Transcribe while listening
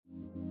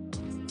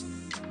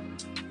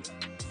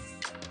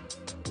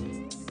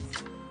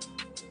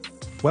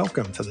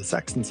Welcome to the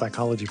Sex and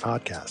Psychology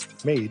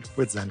Podcast, made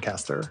with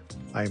Zencastr.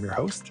 I am your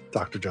host,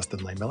 Dr. Justin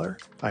Lehmiller.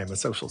 I am a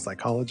social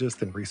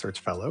psychologist and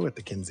research fellow at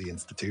the Kinsey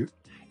Institute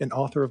and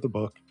author of the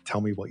book,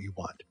 Tell Me What You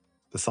Want,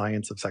 The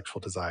Science of Sexual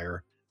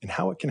Desire and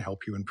How It Can Help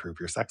You Improve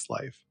Your Sex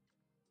Life.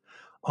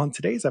 On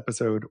today's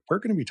episode, we're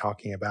going to be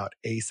talking about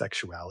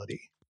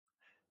asexuality.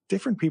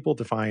 Different people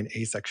define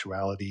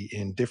asexuality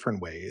in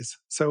different ways,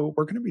 so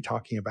we're going to be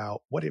talking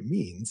about what it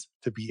means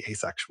to be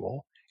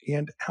asexual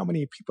and how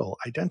many people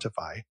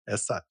identify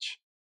as such.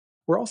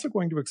 We're also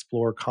going to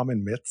explore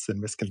common myths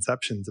and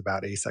misconceptions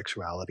about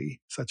asexuality,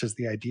 such as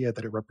the idea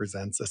that it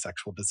represents a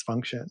sexual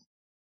dysfunction.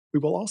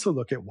 We will also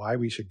look at why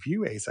we should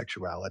view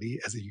asexuality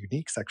as a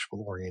unique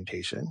sexual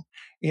orientation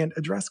and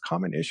address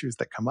common issues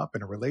that come up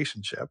in a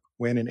relationship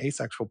when an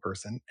asexual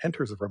person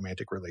enters a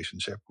romantic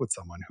relationship with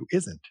someone who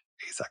isn't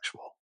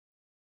asexual.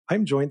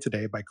 I'm joined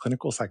today by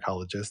clinical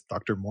psychologist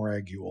Dr.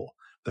 Morag Ewell,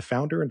 the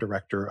founder and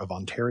director of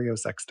Ontario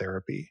Sex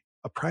Therapy,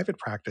 a private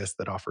practice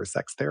that offers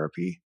sex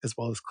therapy as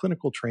well as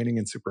clinical training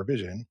and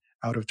supervision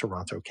out of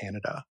Toronto,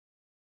 Canada.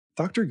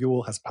 Dr.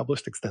 Ewell has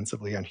published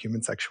extensively on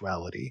human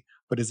sexuality,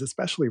 but is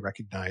especially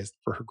recognized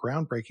for her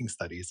groundbreaking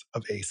studies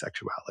of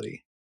asexuality.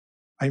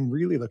 I'm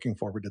really looking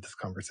forward to this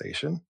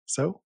conversation,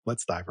 so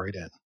let's dive right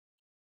in.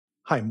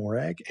 Hi,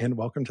 Morag, and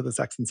welcome to the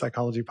Sex and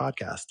Psychology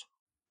Podcast.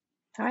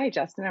 Hi,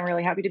 Justin. I'm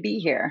really happy to be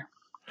here.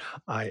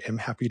 I am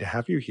happy to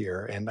have you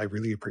here, and I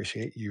really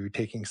appreciate you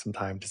taking some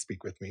time to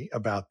speak with me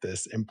about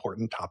this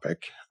important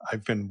topic.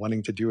 I've been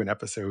wanting to do an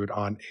episode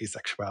on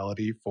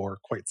asexuality for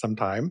quite some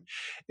time,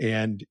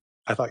 and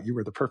I thought you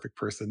were the perfect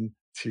person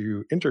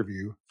to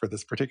interview for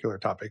this particular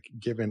topic,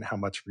 given how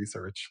much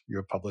research you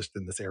have published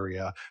in this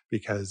area,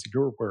 because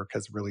your work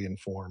has really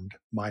informed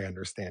my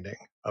understanding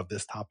of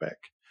this topic.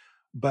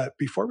 But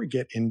before we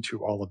get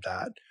into all of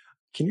that,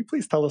 can you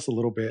please tell us a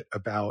little bit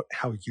about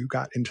how you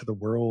got into the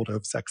world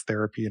of sex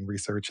therapy and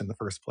research in the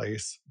first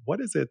place?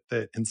 What is it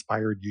that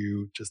inspired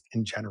you just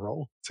in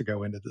general to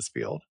go into this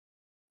field?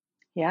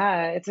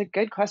 Yeah, it's a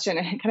good question.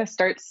 It kind of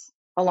starts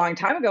a long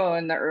time ago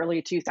in the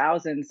early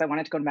 2000s. I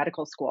wanted to go to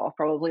medical school,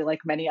 probably like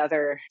many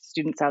other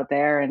students out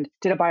there, and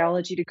did a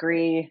biology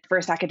degree,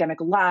 first academic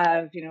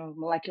lab,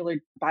 molecular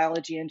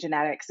biology and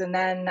genetics. And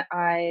then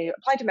I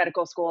applied to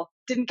medical school,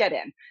 didn't get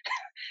in.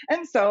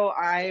 And so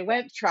I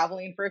went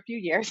traveling for a few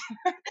years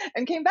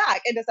and came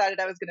back and decided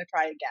I was going to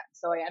try again.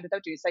 So I ended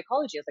up doing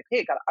psychology. I was like, hey,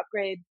 I got to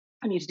upgrade.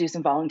 I need to do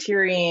some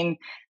volunteering,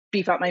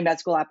 beef up my med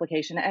school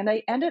application. And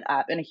I ended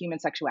up in a human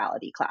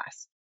sexuality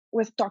class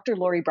with Dr.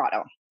 Lori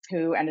Brotto,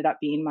 who ended up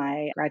being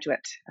my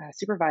graduate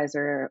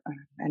supervisor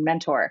and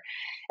mentor.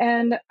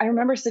 And I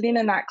remember sitting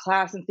in that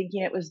class and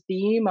thinking it was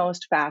the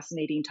most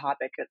fascinating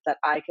topic that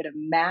I could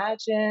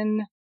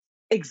imagine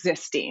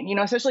existing,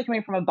 especially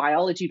coming from a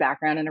biology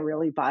background and a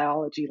really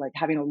biology, like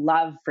having a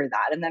love for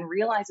that. And then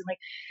realizing like,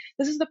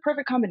 this is the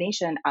perfect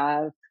combination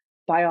of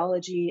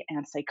biology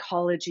and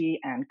psychology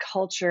and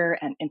culture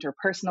and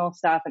interpersonal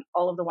stuff and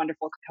all of the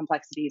wonderful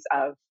complexities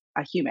of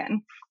a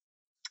human.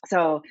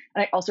 So,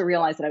 and I also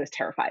realized that I was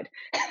terrified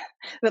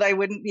that I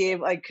wouldn't be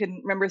able, I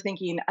couldn't remember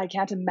thinking, I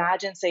can't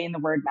imagine saying the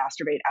word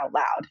masturbate out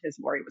loud as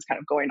Lori was kind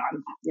of going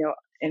on,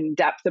 in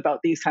depth about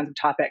these kinds of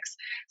topics.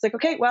 It's like,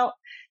 okay, well,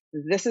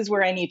 this is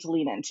where I need to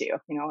lean into,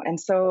 And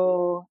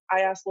so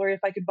I asked Lori if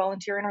I could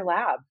volunteer in her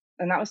lab.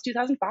 And that was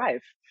 2005.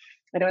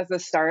 And it was the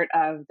start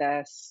of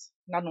this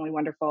not only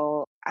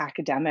wonderful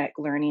academic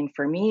learning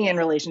for me in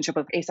relationship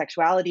with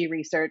asexuality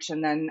research,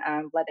 and then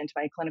led into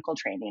my clinical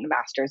training, a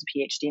master's,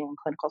 PhD in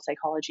clinical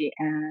psychology.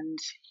 And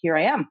here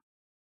I am.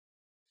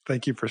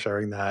 Thank you for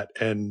sharing that.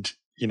 And,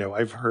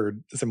 I've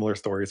heard similar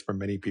stories from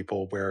many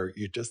people where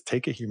you just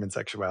take a human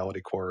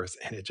sexuality course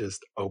and it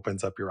just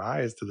opens up your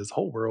eyes to this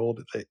whole world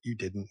that you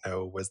didn't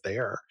know was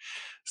there.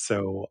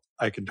 So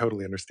I can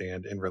totally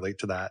understand and relate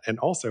to that. And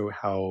also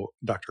how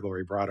Dr.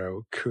 Lori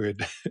Brotto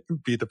could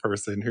be the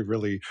person who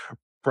really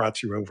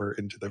brought you over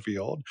into the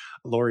field.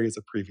 Lori is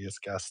a previous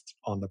guest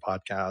on the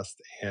podcast,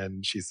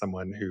 and she's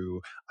someone who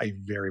I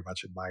very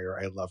much admire.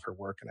 I love her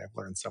work and I've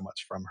learned so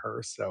much from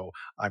her. So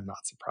I'm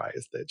not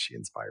surprised that she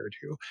inspired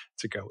you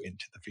to go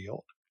into the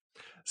field.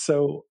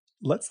 So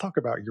let's talk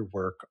about your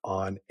work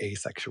on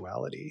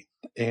asexuality.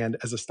 And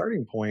as a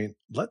starting point,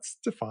 let's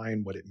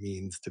define what it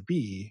means to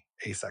be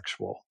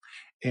asexual.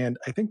 And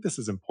I think this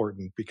is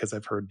important because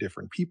I've heard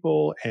different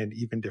people and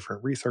even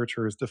different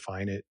researchers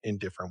define it in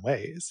different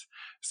ways.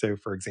 So,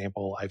 for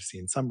example, I've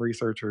seen some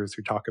researchers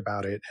who talk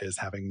about it as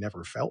having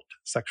never felt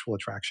sexual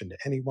attraction to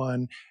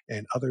anyone,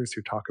 and others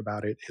who talk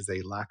about it as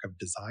a lack of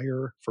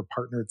desire for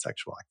partnered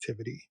sexual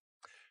activity.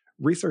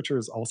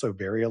 Researchers also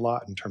vary a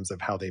lot in terms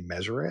of how they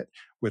measure it,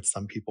 with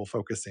some people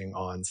focusing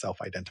on self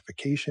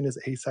identification as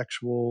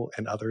asexual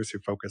and others who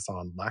focus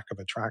on lack of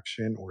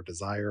attraction or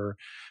desire.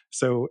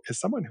 So, as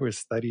someone who has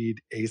studied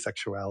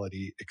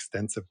asexuality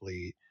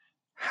extensively,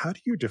 how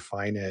do you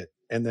define it?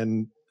 And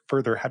then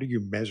further, how do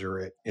you measure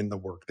it in the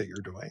work that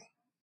you're doing?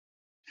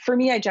 For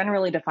me, I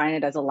generally define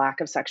it as a lack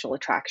of sexual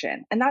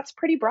attraction. And that's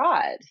pretty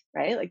broad,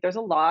 right? Like there's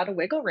a lot of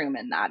wiggle room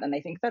in that. And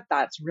I think that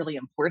that's really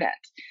important,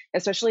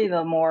 especially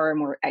the more and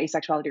more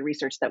asexuality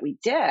research that we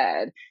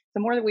did, the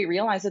more that we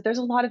realize that there's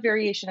a lot of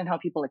variation in how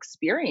people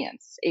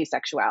experience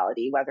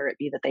asexuality, whether it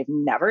be that they've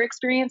never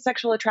experienced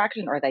sexual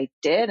attraction or they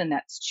did and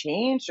that's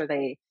changed, or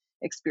they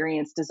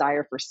experience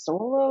desire for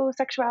solo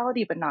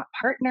sexuality but not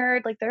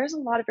partnered. Like there's a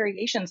lot of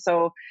variation.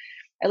 So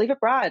I leave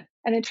it broad.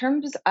 And in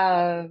terms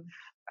of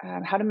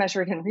how to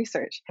measure it in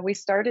research, we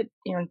started,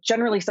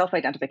 generally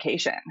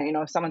self-identification.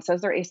 If someone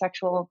says they're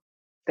asexual,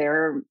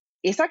 they're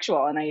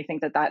asexual, and I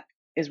think that that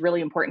is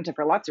really important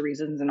for lots of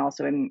reasons, and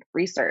also in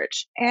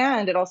research.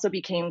 And it also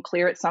became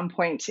clear at some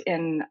point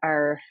in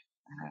our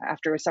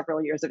after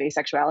several years of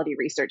asexuality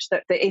research,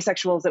 that the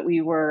asexuals that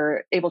we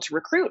were able to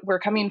recruit were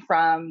coming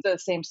from the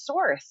same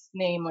source,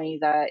 namely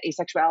the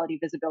Asexuality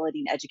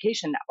Visibility and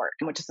Education Network,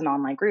 which is an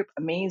online group.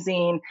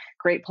 Amazing,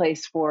 great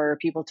place for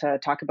people to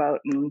talk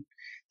about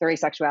their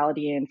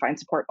asexuality and find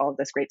support, all of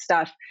this great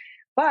stuff.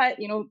 But,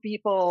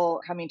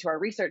 people coming to our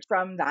research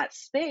from that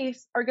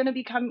space are going to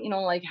become,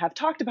 have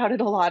talked about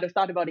it a lot, have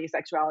thought about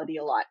asexuality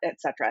a lot,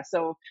 etc.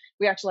 So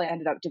we actually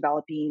ended up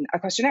developing a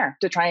questionnaire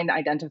to try and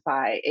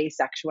identify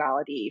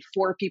asexuality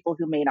for people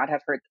who may not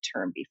have heard the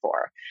term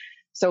before.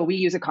 So we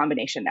use a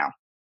combination now,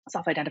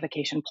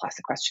 self-identification plus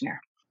a questionnaire.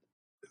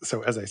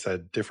 So, as I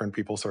said, different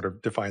people sort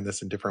of define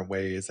this in different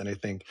ways. And I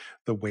think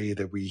the way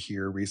that we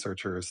hear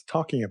researchers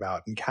talking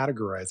about and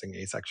categorizing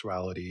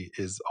asexuality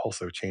is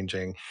also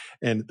changing.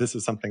 And this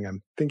is something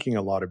I'm thinking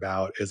a lot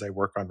about as I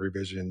work on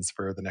revisions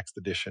for the next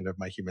edition of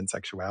my human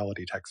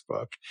sexuality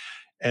textbook.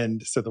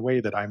 And so the way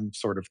that I'm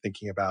sort of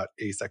thinking about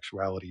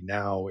asexuality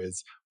now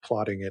is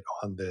plotting it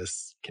on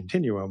this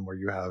continuum where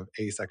you have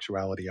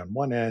asexuality on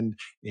one end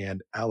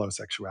and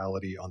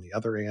allosexuality on the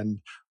other end,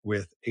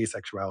 with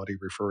asexuality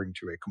referring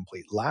to a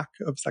complete lack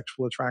of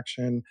sexual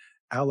attraction,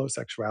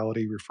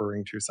 allosexuality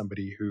referring to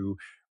somebody who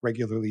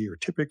regularly or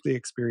typically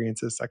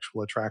experiences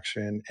sexual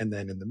attraction. And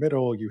then in the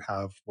middle, you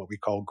have what we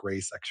call gray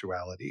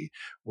sexuality,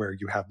 where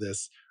you have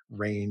this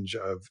range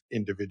of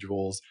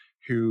individuals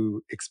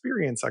who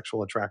experience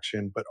sexual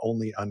attraction, but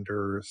only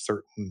under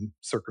certain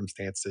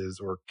circumstances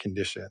or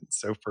conditions.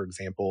 So, for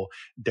example,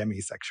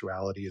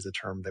 demisexuality is a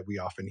term that we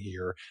often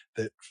hear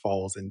that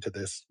falls into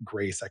this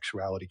gray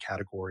sexuality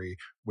category,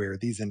 where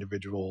these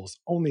individuals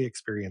only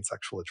experience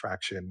sexual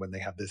attraction when they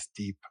have this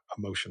deep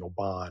emotional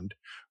bond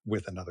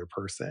with another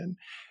person.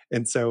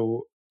 And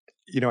so,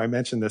 I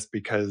mentioned this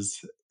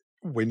because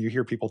when you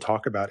hear people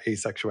talk about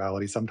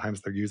asexuality, sometimes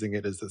they're using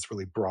it as this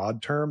really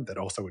broad term that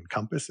also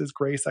encompasses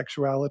gray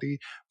sexuality.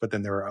 But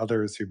then there are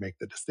others who make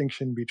the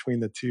distinction between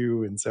the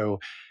two. And so,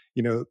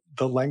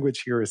 the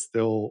language here is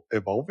still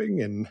evolving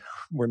and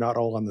we're not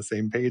all on the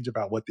same page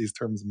about what these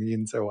terms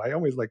mean. So I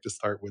always like to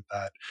start with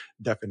that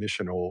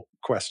definitional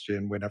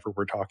question whenever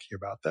we're talking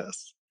about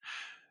this.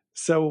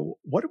 So,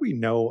 what do we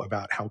know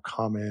about how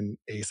common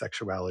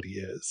asexuality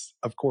is?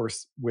 Of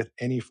course, with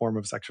any form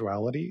of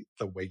sexuality,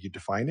 the way you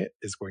define it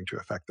is going to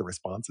affect the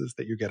responses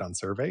that you get on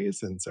surveys.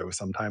 And so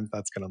sometimes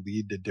that's going to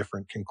lead to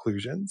different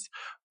conclusions.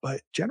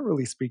 But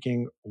generally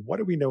speaking, what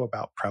do we know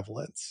about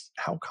prevalence?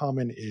 How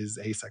common is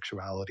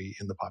asexuality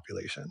in the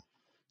population?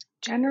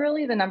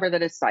 Generally, the number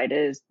that is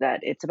cited is that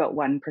it's about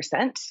 1%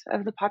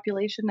 of the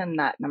population, and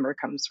that number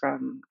comes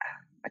from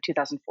a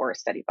 2004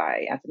 study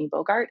by Anthony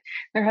Bogart.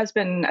 There has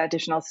been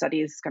additional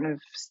studies kind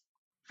of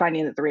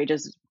finding that the range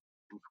is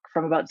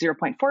from about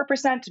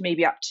 0.4% to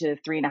maybe up to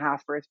 3.5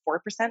 or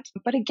 4%.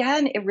 But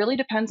again, it really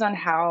depends on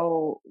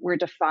how we're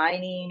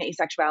defining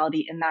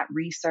asexuality in that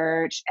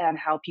research and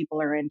how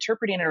people are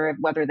interpreting it, or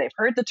whether they've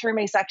heard the term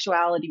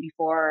asexuality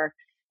before.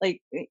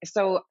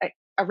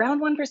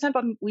 Around 1%,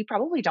 but we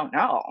probably don't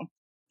know.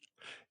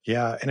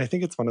 Yeah, and I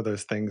think it's one of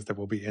those things that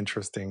will be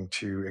interesting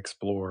to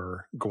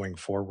explore going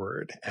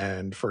forward.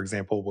 And for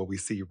example, will we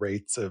see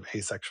rates of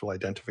asexual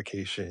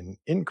identification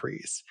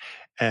increase?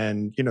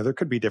 And, there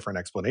could be different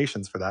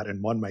explanations for that.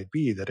 And one might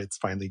be that it's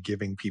finally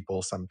giving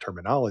people some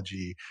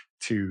terminology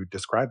to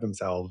describe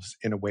themselves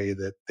in a way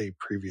that they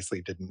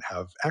previously didn't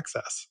have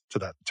access to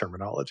that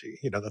terminology.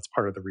 That's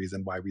part of the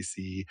reason why we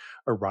see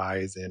a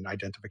rise in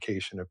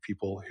identification of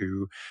people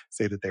who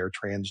say that they are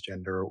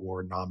transgender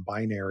or non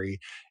binary.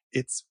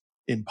 It's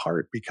in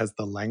part because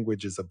the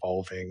language is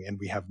evolving and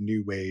we have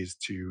new ways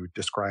to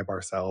describe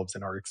ourselves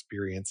and our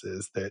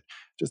experiences that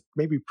just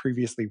maybe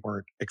previously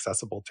weren't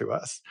accessible to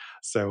us.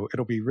 So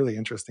it'll be really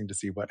interesting to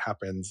see what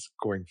happens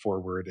going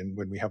forward and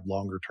when we have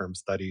longer term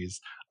studies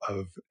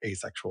of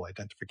asexual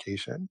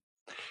identification.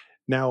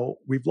 Now,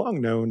 we've long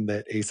known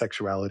that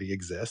asexuality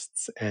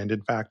exists. And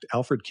in fact,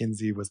 Alfred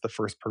Kinsey was the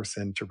first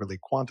person to really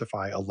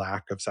quantify a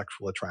lack of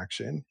sexual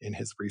attraction in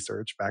his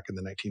research back in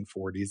the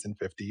 1940s and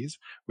 50s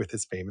with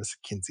his famous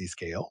Kinsey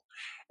scale.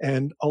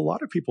 And a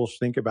lot of people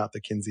think about the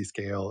Kinsey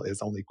scale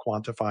as only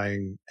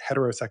quantifying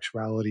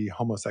heterosexuality,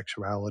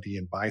 homosexuality,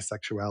 and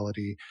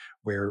bisexuality,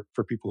 where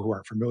for people who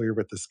aren't familiar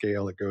with the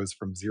scale, it goes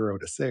from 0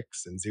 to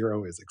 6, and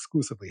 0 is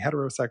exclusively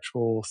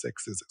heterosexual,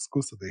 6 is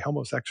exclusively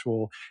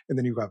homosexual, and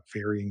then you've got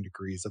varying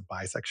degrees of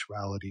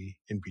bisexuality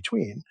in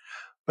between.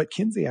 But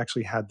Kinsey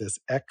actually had this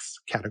X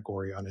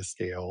category on his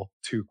scale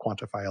to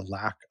quantify a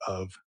lack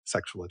of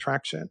sexual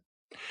attraction.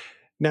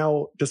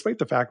 Now, despite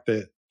the fact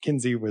that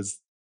Kinsey was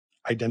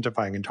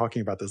identifying and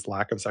talking about this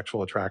lack of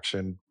sexual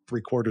attraction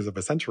three-quarters of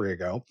a century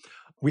ago,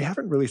 we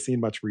haven't really seen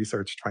much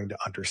research trying to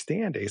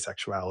understand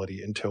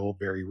asexuality until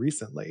very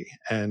recently.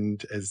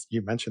 And as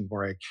you mentioned,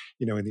 Morag,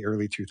 in the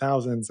early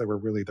 2000s, there were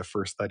really the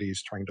first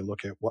studies trying to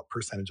look at what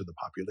percentage of the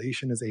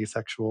population is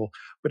asexual.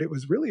 But it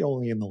was really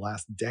only in the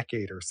last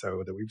decade or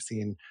so that we've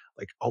seen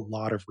like a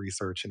lot of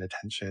research and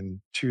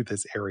attention to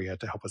this area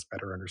to help us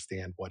better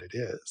understand what it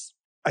is.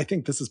 I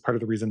think this is part of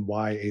the reason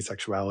why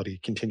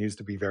asexuality continues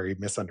to be very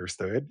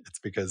misunderstood. It's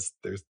because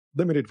there's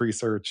limited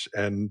research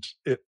and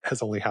it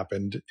has only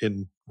happened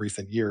in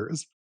recent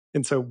years.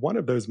 And so one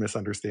of those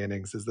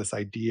misunderstandings is this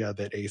idea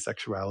that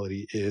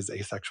asexuality is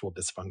a sexual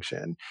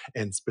dysfunction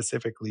and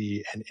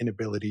specifically an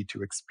inability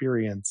to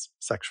experience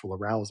sexual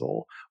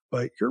arousal.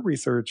 But your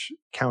research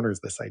counters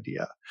this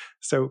idea.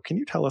 So can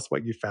you tell us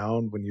what you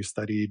found when you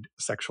studied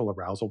sexual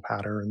arousal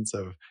patterns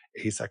of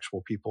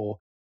asexual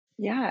people?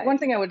 Yeah. One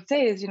thing I would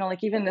say is,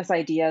 like even this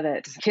idea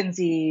that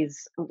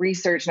Kinsey's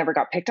research never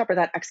got picked up or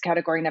that X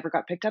category never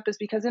got picked up is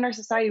because in our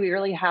society, we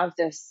really have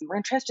we're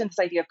entrenched in this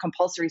idea of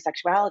compulsory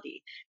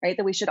sexuality, right?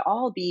 That we should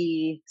all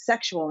be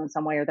sexual in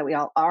some way or that we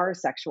all are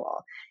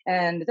sexual.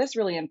 And this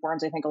really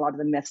informs, I think, a lot of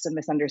the myths and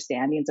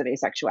misunderstandings of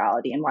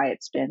asexuality and why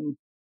it's been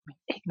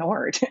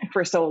ignored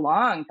for so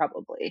long,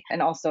 probably.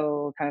 And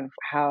also kind of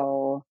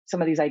how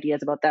some of these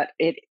ideas about that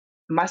it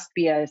must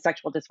be a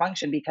sexual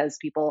dysfunction because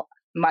people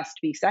must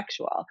be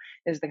sexual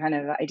is the kind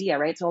of idea,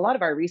 right? So a lot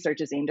of our research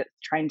is aimed at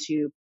trying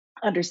to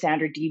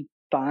understand or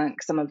debunk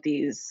some of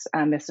these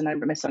myths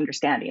and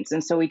misunderstandings.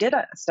 And so we did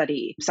a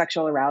study,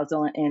 sexual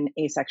arousal in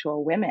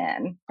asexual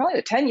women,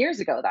 probably 10 years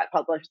ago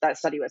that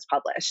study was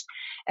published.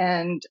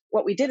 And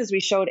what we did is we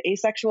showed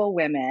asexual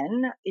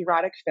women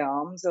erotic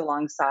films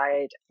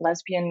alongside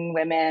lesbian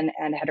women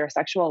and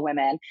heterosexual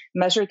women,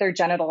 measured their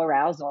genital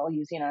arousal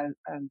using a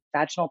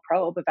vaginal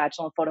probe, a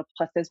vaginal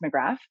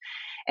photoplethysmograph,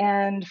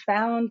 and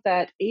found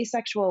that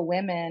asexual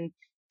women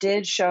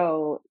did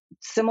show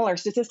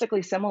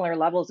statistically similar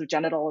levels of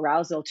genital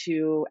arousal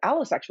to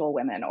allosexual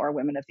women or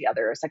women of the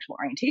other sexual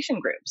orientation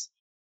groups,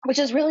 which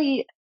is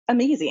really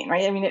amazing,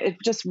 right? I mean, it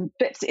just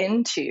fits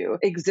into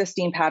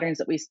existing patterns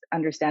that we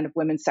understand of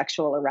women's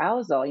sexual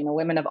arousal.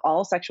 Women of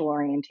all sexual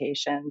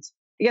orientations.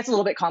 It gets a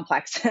little bit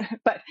complex,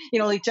 but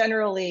like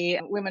generally,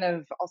 women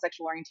of all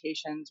sexual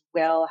orientations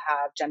will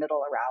have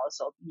genital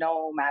arousal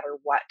no matter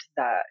what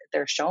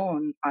they're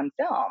shown on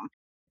film.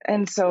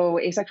 And so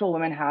asexual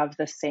women have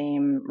the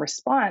same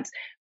response.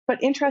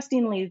 But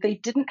interestingly, they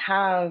didn't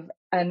have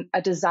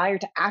a desire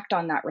to act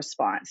on that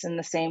response in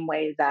the same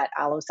way that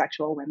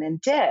allosexual women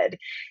did.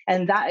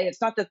 And that it's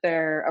not that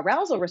their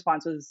arousal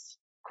response was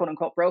quote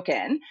unquote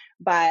broken,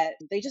 but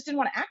they just didn't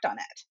want to act on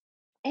it.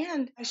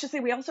 And I should say,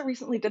 we also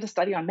recently did a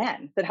study on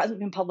men that hasn't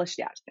been published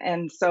yet.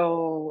 And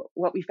so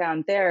what we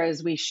found there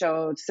is we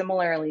showed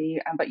similarly,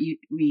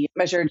 we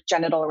measured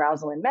genital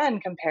arousal in men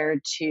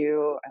compared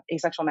to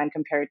asexual men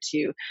compared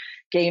to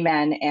gay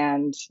men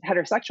and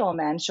heterosexual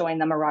men, showing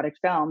them erotic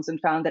films,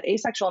 and found that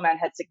asexual men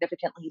had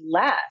significantly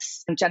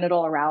less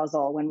genital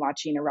arousal when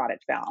watching erotic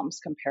films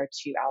compared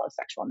to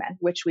allosexual men,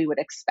 which we would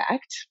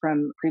expect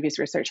from previous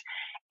research.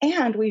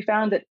 And we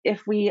found that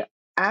if we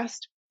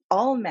asked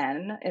all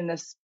men in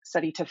this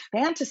study to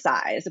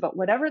fantasize about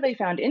whatever they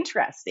found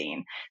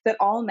interesting, that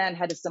all men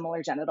had a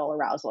similar genital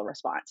arousal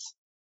response.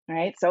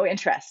 Right? So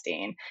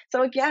interesting.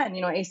 So again,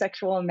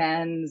 asexual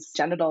men's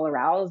genital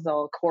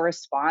arousal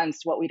corresponds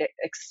to what we'd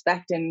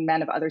expect in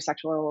men of other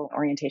sexual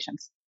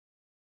orientations.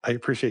 I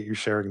appreciate you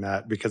sharing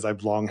that because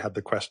I've long had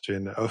the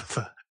question of,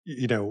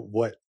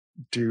 what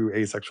do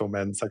asexual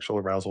men's sexual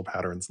arousal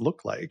patterns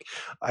look like?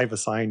 I've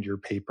assigned your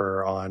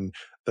paper on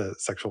the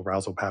sexual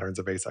arousal patterns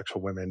of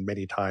asexual women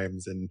many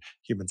times in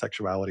human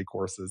sexuality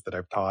courses that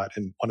I've taught.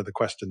 And one of the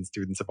questions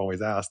students have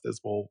always asked is,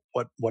 well,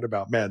 what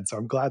about men? So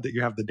I'm glad that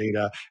you have the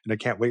data and I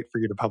can't wait for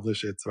you to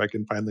publish it so I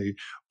can finally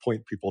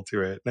point people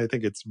to it. And I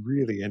think it's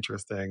really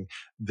interesting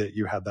that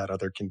you had that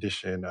other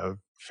condition of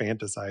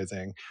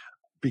fantasizing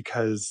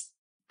because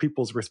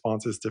people's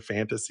responses to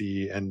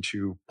fantasy and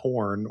to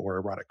porn or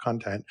erotic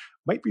content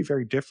might be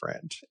very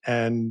different.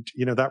 And,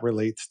 that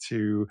relates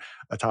to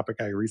a topic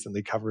I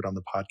recently covered on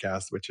the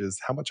podcast, which is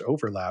how much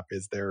overlap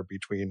is there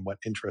between what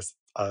interests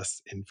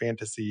us in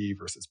fantasy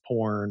versus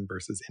porn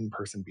versus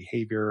in-person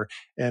behavior.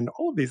 And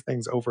all of these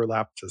things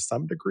overlap to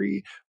some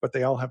degree, but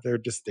they all have their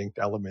distinct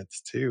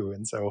elements too.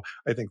 And so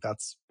I think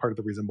that's part of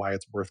the reason why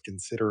it's worth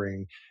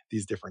considering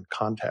these different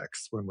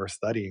contexts when we're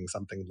studying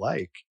something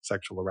like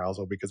sexual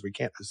arousal, because we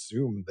can't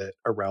assume that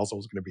arousal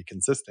is going to be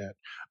consistent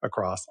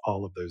across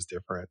all of those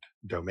different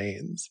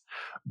domains.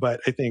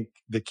 But I think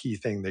the key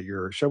thing that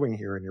you're showing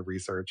here in your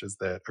research is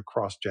that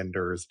across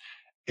genders,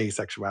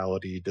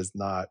 asexuality does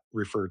not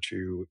refer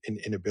to an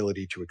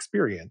inability to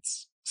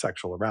experience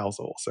sexual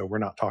arousal. So we're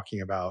not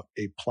talking about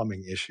a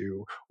plumbing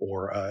issue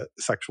or a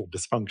sexual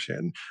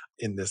dysfunction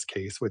in this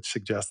case, which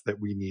suggests that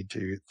we need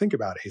to think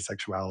about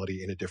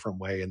asexuality in a different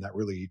way. And that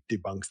really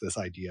debunks this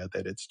idea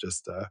that it's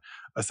just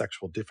a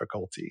sexual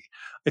difficulty.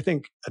 I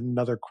think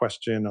another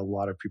question a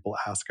lot of people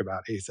ask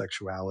about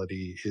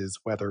asexuality is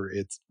whether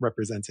it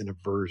represents an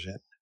aversion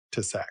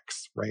to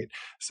sex, right?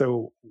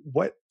 So,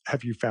 what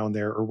have you found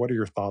there, or what are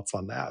your thoughts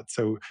on that?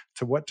 So,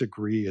 to what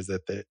degree is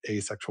it that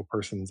asexual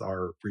persons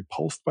are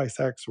repulsed by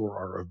sex or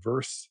are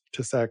averse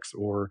to sex,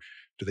 or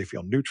do they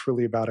feel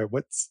neutrally about it?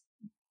 What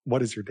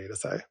does your data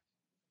say?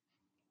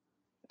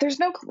 There's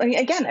no, I mean,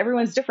 again,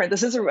 everyone's different.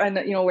 This is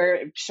where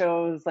it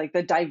shows like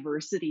the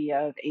diversity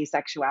of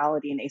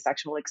asexuality and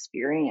asexual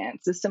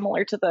experience is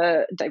similar to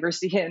the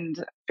diversity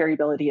and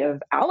variability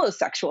of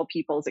allosexual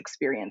people's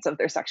experience of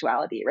their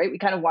sexuality, right? We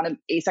kind of want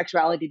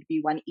asexuality to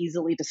be one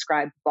easily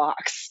described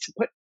box to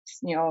put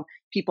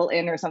people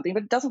in or something,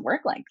 but it doesn't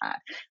work like that.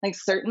 Like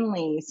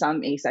certainly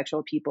some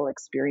asexual people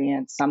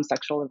experience some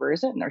sexual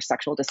aversion or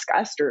sexual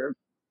disgust, or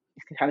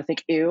you can kind of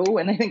think ew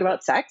when they think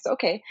about sex.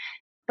 Okay,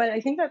 but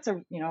I think that's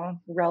a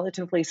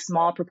relatively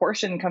small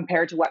proportion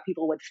compared to what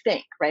people would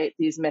think, right?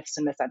 These myths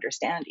and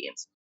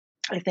misunderstandings.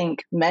 I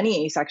think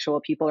many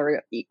asexual people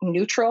are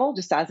neutral,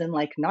 just as in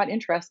like not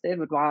interested,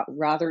 would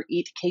rather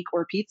eat cake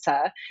or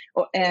pizza,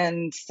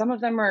 and some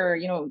of them are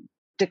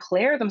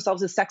declare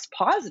themselves as sex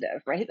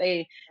positive, right?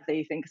 They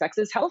think sex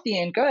is healthy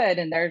and good,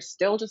 and they're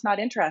still just not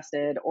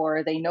interested,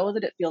 or they know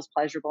that it feels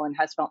pleasurable and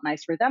has felt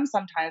nice for them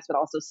sometimes, but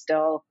also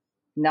still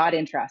not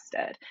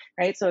interested,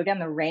 right? So again,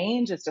 the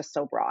range is just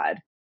so broad.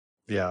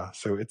 Yeah,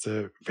 so it's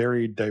a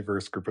very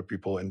diverse group of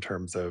people in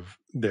terms of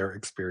their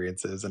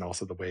experiences and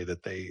also the way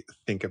that they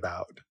think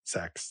about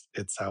sex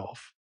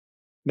itself.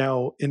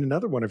 Now, in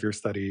another one of your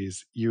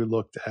studies, you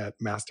looked at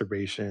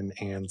masturbation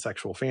and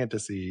sexual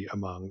fantasy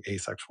among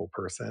asexual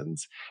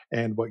persons.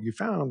 And what you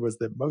found was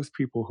that most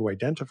people who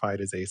identified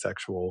as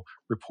asexual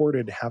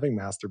reported having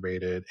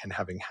masturbated and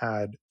having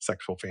had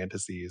sexual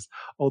fantasies,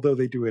 although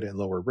they do it at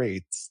lower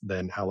rates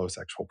than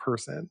allosexual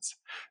persons.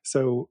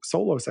 So,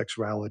 solo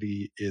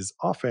sexuality is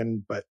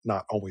often, but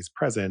not always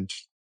present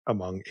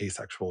among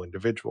asexual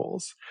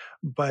individuals.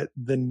 But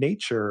the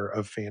nature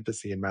of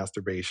fantasy and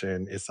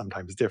masturbation is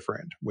sometimes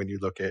different when you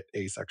look at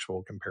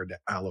asexual compared to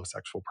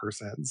allosexual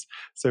persons.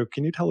 So,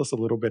 can you tell us a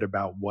little bit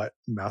about what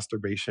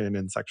masturbation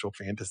and sexual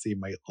fantasy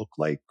might look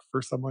like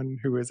for someone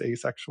who is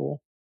asexual?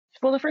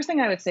 Well, the first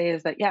thing I would say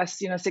is that yes,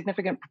 a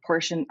significant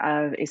proportion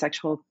of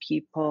asexual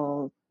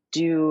people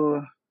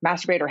do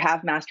masturbate or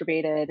have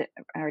masturbated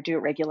or do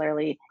it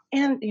regularly.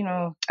 And,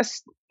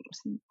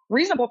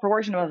 reasonable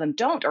proportion of them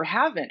don't or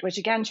haven't, which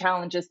again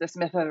challenges this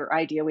myth or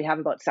idea we have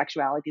about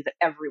sexuality that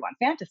everyone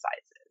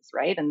fantasizes,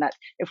 right? And that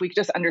if we could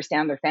just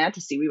understand their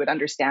fantasy, we would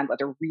understand what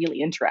they're really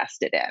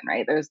interested in,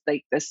 right? There's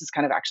like, this is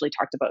kind of actually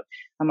talked about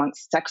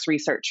amongst sex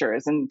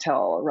researchers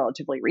until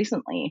relatively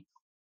recently.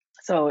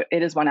 So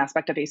it is one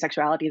aspect of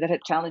asexuality that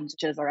it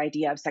challenges our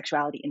idea of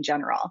sexuality in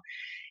general.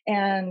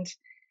 And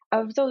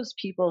of those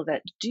people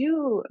that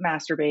do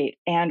masturbate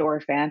and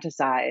or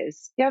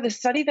fantasize, yeah, the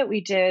study that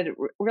we did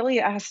really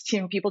asked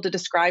people to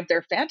describe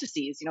their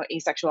fantasies,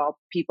 asexual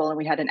people, and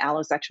we had an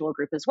allosexual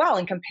group as well,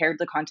 and compared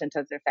the content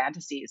of their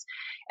fantasies.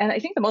 And I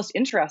think the most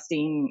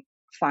interesting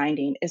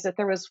finding is that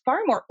there was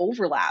far more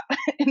overlap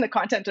in the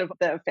content of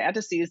the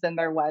fantasies than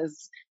there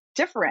was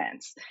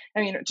difference. I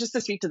mean, just to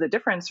speak to the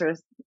difference for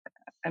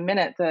a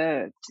minute,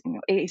 the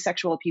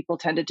asexual people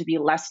tended to be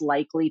less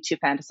likely to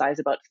fantasize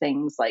about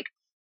things like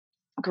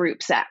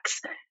group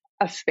sex,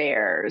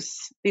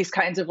 affairs, these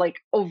kinds of like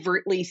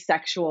overtly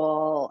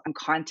sexual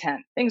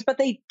content things, but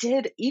they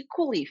did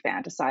equally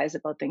fantasize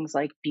about things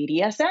like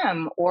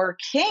BDSM or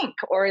kink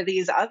or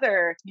these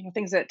other,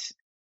 things that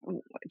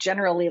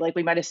generally like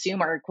we might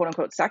assume are quote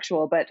unquote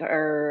sexual, but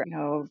are,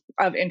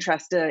 of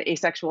interest to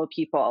asexual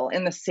people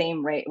in the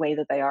same way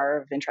that they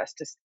are of interest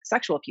to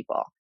sexual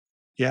people.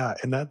 Yeah,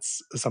 and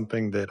that's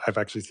something that I've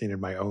actually seen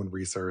in my own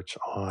research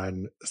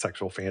on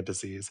sexual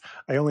fantasies.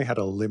 I only had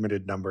a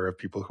limited number of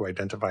people who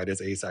identified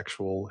as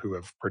asexual who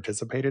have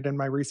participated in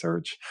my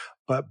research,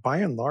 but by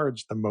and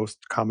large, the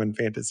most common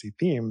fantasy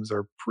themes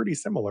are pretty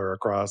similar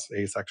across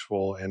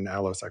asexual and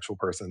allosexual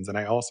persons. And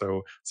I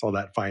also saw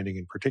that finding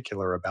in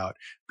particular about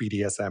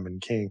BDSM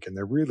and kink, and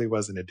there really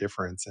wasn't a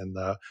difference in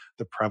the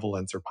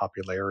prevalence or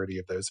popularity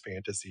of those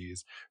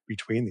fantasies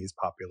between these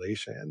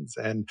populations.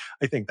 And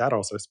I think that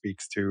also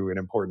speaks to an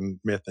important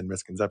myth and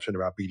misconception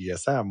about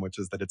BDSM, which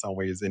is that it's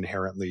always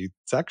inherently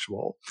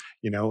sexual,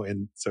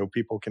 and so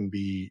people can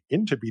be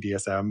into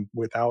BDSM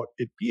without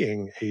it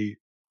being a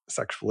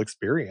sexual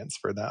experience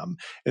for them.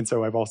 And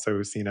so I've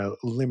also seen a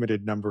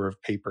limited number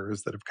of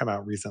papers that have come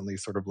out recently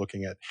sort of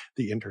looking at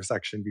the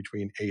intersection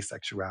between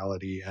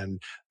asexuality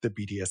and the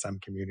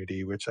BDSM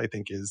community, which I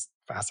think is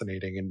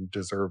fascinating and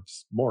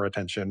deserves more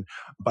attention.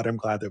 But I'm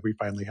glad that we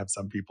finally have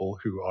some people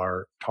who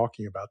are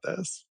talking about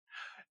this.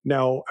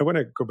 Now, I want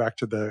to go back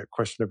to the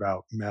question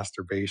about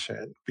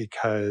masturbation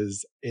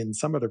because in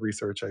some of the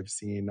research I've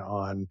seen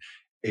on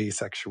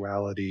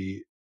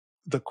asexuality,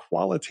 the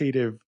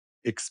qualitative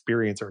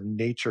experience or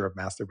nature of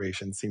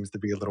masturbation seems to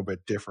be a little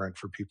bit different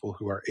for people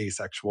who are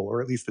asexual,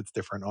 or at least it's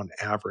different on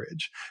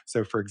average.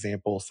 So, for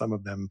example, some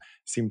of them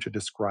seem to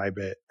describe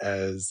it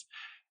as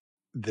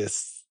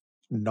this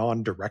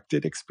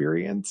non-directed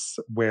experience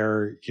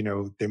where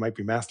they might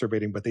be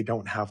masturbating but they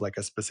don't have like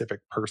a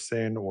specific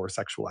person or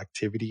sexual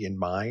activity in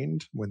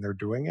mind when they're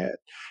doing it.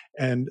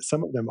 And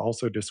some of them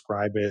also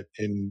describe it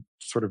in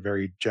sort of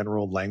very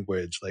general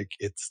language, like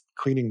it's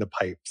cleaning the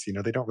pipes.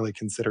 They don't really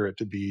consider it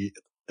to be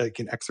like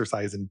an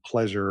exercise in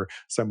pleasure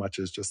so much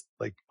as just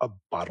like a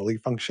bodily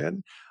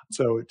function.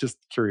 So just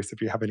curious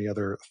if you have any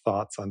other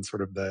thoughts on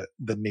sort of the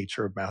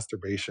nature of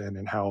masturbation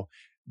and how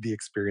the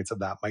experience of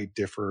that might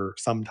differ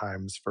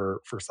sometimes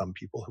for some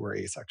people who are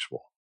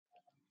asexual.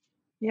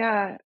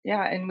 Yeah,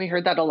 yeah, and we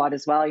heard that a lot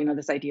as well.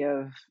 This idea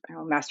of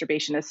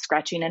masturbation is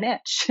scratching an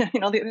itch.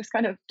 This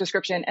kind of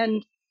description,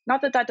 and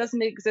not that that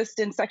doesn't exist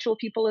in sexual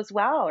people as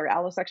well, or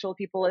allosexual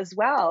people as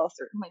well.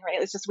 Certainly,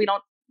 right? It's just we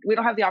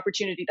don't have the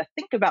opportunity to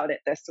think about it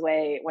this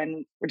way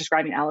when we're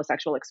describing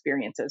allosexual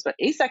experiences. But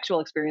asexual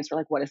experience, we're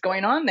like, what is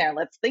going on there?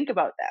 Let's think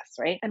about this,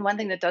 right? And one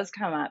thing that does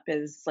come up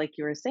is, like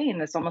you were saying,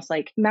 it's almost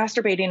like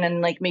masturbating and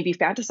like maybe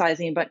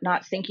fantasizing, but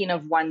not thinking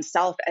of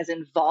oneself as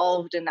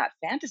involved in that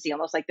fantasy,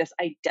 almost like this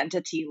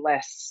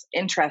identityless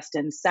interest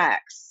in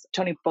sex.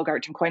 Tony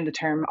Bogart coined the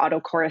term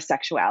autochorus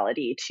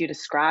sexuality to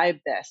describe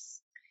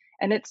this.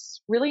 And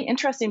it's really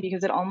interesting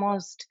because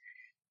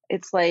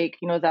it's like,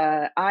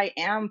 the I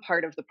am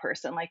part of the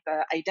person, like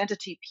the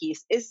identity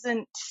piece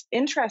isn't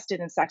interested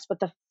in sex, but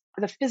the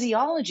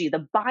physiology,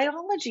 the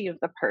biology of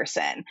the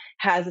person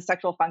has a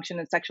sexual function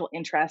and sexual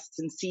interests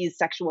and sees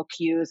sexual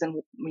cues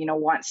and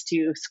wants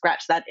to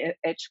scratch that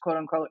itch, quote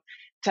unquote,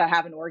 to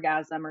have an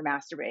orgasm or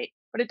masturbate.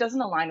 But it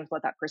doesn't align with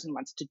what that person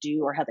wants to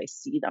do or how they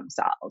see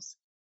themselves.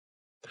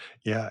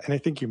 Yeah, and I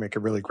think you make a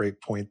really great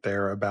point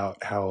there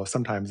about how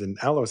sometimes an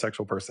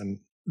allosexual person,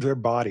 their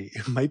body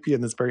might be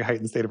in this very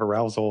heightened state of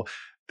arousal.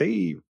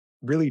 They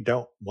really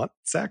don't want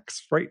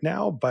sex right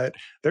now, but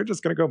they're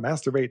just going to go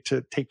masturbate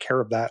to take care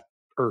of that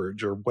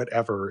urge or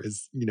whatever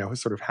is,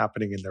 sort of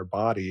happening in their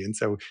body. And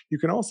so you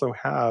can also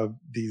have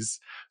these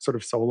sort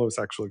of solo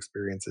sexual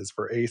experiences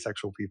for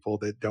asexual people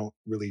that don't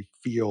really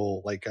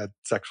feel like a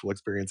sexual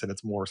experience, and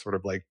it's more sort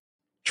of like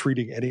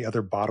treating any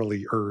other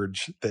bodily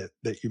urge that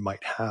you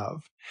might have.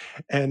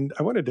 And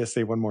I wanted to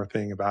say one more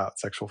thing about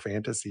sexual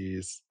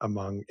fantasies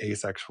among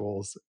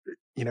asexuals,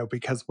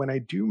 because when I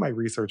do my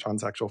research on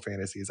sexual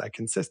fantasies, I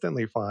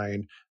consistently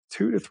find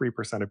 2 to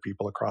 3% of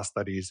people across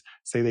studies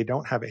say they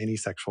don't have any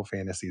sexual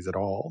fantasies at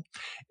all.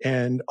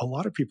 And a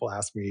lot of people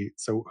ask me,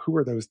 so who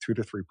are those 2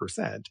 to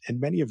 3%? And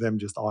many of them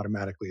just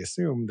automatically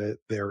assume that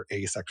they're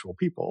asexual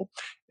people.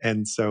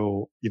 And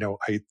so,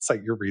 I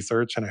cite your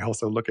research and I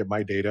also look at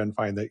my data and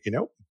find that,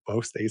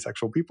 most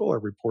asexual people are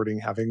reporting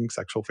having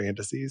sexual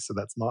fantasies. So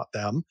that's not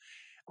them,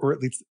 or at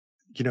least,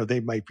 they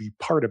might be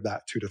part of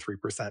that 2 to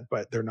 3%,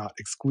 but they're not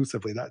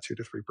exclusively that 2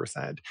 to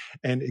 3%.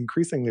 And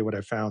increasingly, what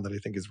I found that I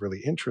think is really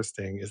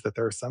interesting is that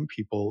there are some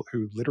people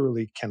who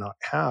literally cannot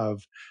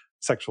have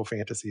sexual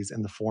fantasies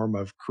in the form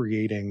of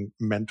creating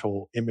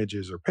mental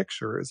images or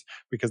pictures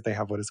because they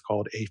have what is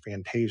called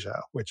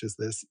aphantasia, which is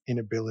this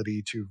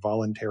inability to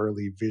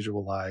voluntarily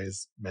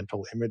visualize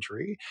mental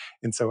imagery.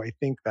 And so I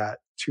think that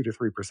 2 to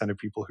 3% of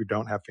people who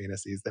don't have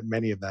fantasies, that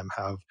many of them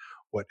have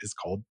what is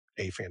called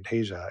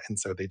aphantasia. And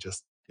so they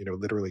just,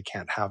 literally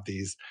can't have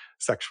these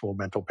sexual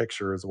mental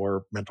pictures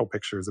or mental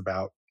pictures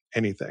about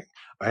anything.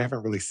 I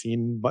haven't really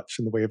seen much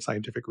in the way of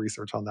scientific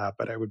research on that,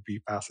 but I would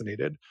be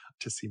fascinated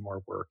to see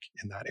more work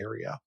in that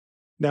area.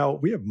 Now,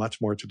 we have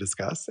much more to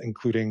discuss,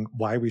 including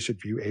why we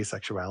should view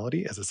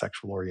asexuality as a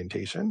sexual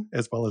orientation,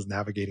 as well as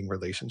navigating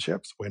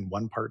relationships when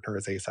one partner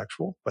is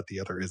asexual, but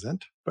the other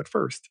isn't. But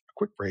first, a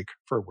quick break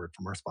for a word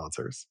from our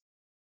sponsors.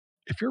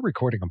 If you're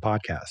recording a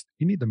podcast,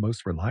 you need the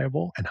most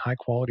reliable and high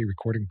quality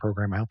recording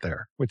program out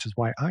there, which is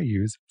why I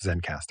use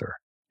Zencaster.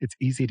 It's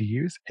easy to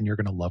use and you're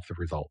going to love the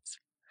results.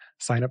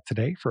 Sign up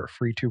today for a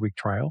free 2-week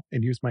trial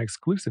and use my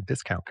exclusive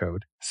discount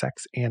code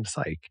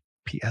SEXandPsych,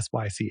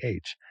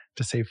 PSYCH,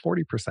 to save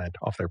 40%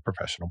 off their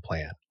professional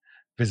plan.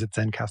 Visit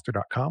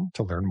Zencaster.com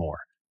to learn more.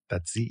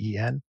 That's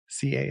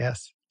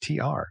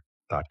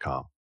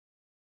ZENCASTR.com.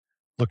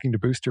 Looking to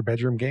boost your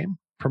bedroom game?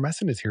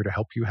 Promescent is here to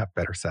help you have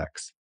better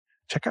sex.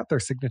 Check out their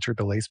signature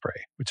delay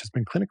spray, which has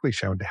been clinically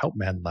shown to help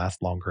men last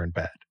longer in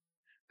bed.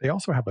 They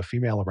also have a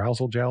female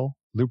arousal gel,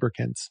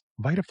 lubricants,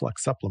 VitaFlux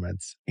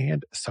supplements,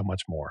 and so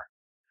much more.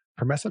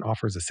 Promescent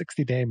offers a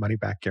 60-day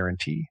money-back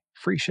guarantee,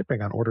 free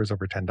shipping on orders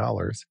over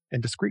 $10,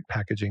 and discreet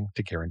packaging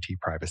to guarantee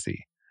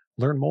privacy.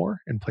 Learn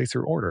more and place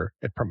your order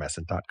at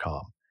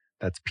promescent.com.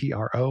 That's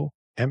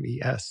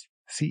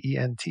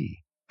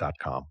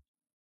PROMESCENT.com.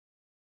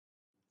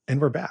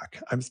 And we're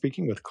back. I'm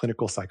speaking with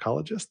clinical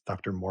psychologist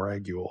Dr.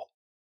 Morag Ewell.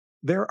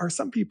 There are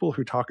some people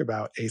who talk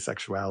about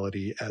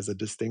asexuality as a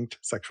distinct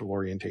sexual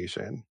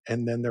orientation,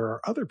 and then there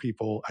are other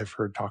people I've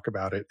heard talk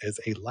about it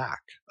as a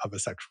lack of a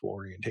sexual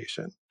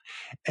orientation.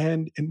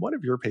 And in one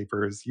of your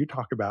papers, you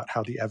talk about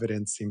how the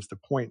evidence seems to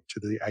point to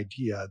the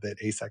idea that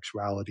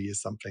asexuality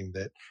is something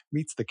that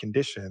meets the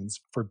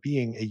conditions for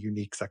being a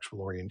unique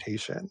sexual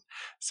orientation.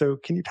 So,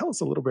 can you tell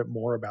us a little bit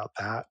more about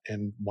that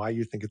and why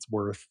you think it's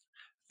worth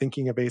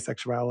thinking of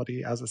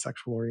asexuality as a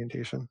sexual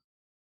orientation?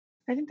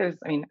 I think there's,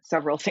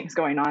 several things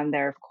going on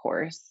there, of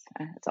course.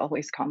 It's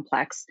always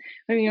complex.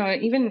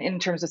 Even in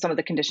terms of some of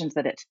the conditions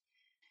that it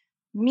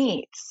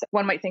meets,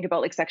 one might think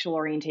about like sexual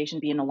orientation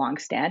being a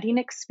long-standing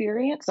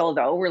experience,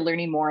 although we're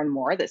learning more and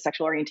more that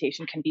sexual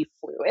orientation can be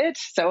fluid.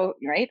 So,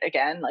 right,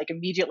 again, like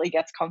immediately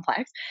gets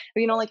complex.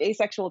 But, like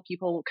asexual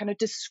people kind of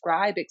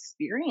describe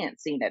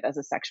experiencing it as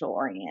a sexual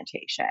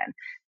orientation.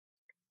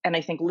 And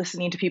I think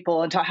listening to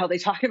people and how they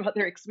talk about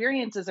their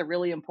experience is a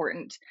really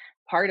important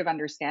part of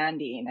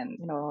understanding and,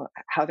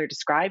 how they're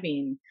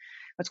describing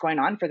what's going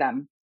on for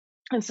them.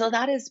 And so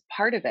that is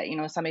part of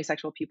it. Some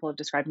asexual people have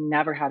described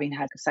never having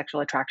had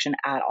sexual attraction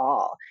at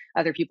all.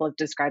 Other people have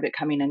described it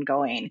coming and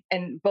going,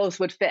 and both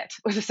would fit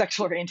with a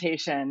sexual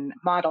orientation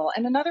model.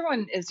 And another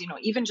one is,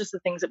 even just the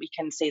things that we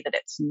can say that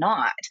it's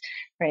not,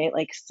 right?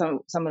 Like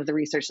some of the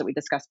research that we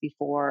discussed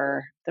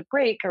before the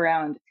break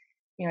around,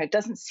 it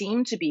doesn't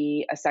seem to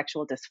be a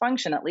sexual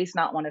dysfunction, at least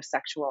not one of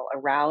sexual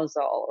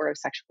arousal or of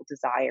sexual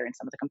desire in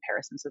some of the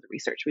comparisons of the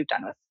research we've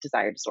done with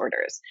desire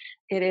disorders.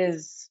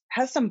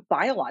 Has some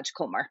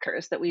biological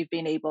markers that we've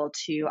been able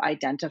to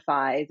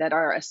identify that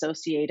are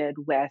associated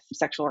with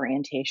sexual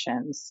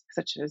orientations,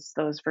 such as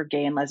those for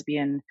gay and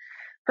lesbian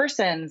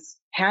persons.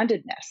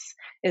 Handedness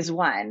is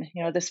one.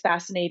 This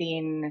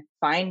fascinating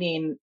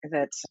finding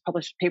that's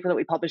published paper that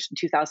we published in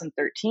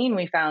 2013,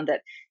 we found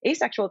that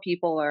asexual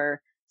people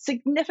are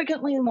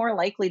significantly more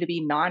likely to be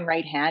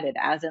non-right-handed,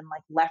 as in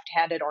like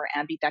left-handed or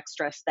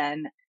ambidextrous,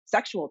 than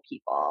sexual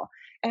people.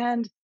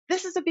 And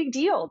this is a big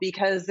deal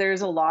because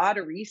there's a lot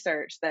of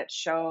research that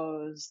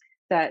shows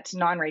that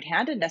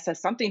non-right-handedness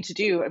has something to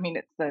do,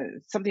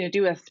 something to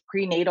do with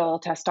prenatal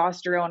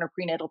testosterone or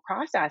prenatal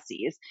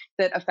processes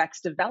that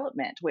affects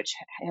development, which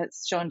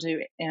has shown to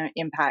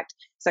impact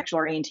sexual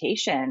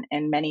orientation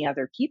in many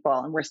other people.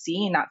 And we're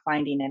seeing that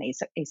finding in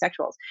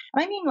asexuals.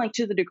 Like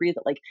to the degree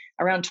that like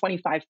around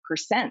 25%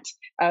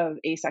 of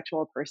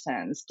asexual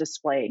persons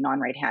display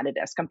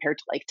non-right-handedness compared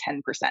to like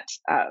 10%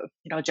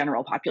 of,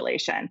 general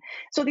population.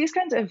 So these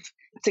kinds of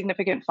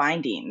significant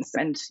findings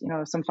and,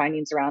 some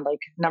findings around like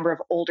number of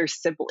older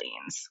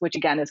siblings, which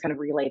again is kind of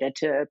related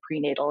to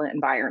prenatal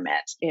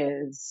environment,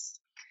 is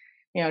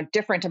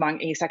different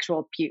among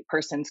asexual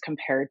persons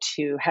compared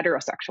to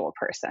heterosexual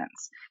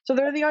persons. So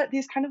there are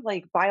these kind of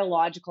like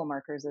biological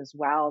markers as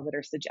well that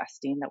are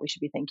suggesting that we should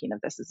be thinking of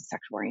this as a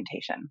sexual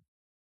orientation.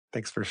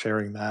 Thanks for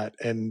sharing that.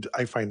 And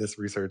I find this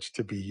research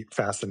to be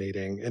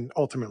fascinating. And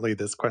ultimately,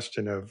 this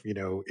question of,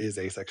 is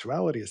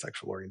asexuality a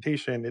sexual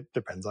orientation? It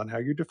depends on how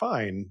you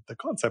define the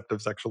concept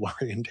of sexual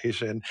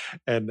orientation.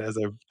 And as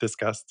I've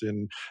discussed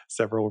in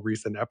several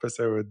recent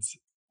episodes,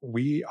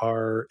 we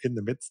are in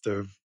the midst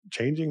of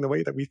changing the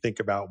way that we think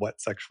about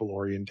what sexual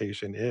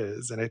orientation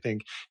is. And I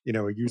think,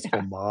 a useful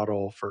Yeah.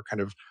 model for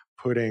kind of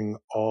putting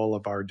all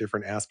of our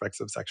different aspects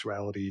of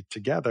sexuality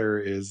together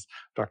is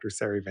Dr.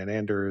 Sari Van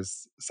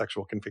Ander's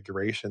sexual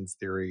configurations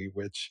theory,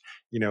 which,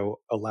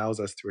 allows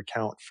us to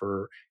account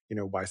for,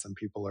 why some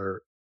people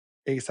are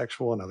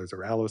asexual and others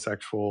are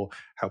allosexual,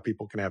 how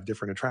people can have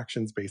different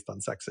attractions based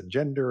on sex and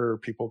gender.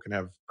 People can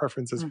have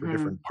preferences for Hmm.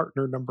 different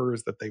partner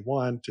numbers that they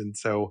want. And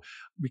so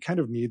we kind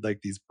of need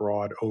like these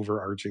broad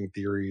overarching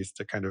theories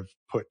to kind of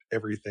put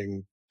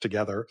everything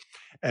together.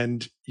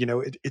 And,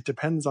 it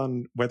depends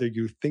on whether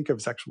you think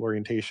of sexual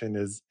orientation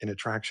as an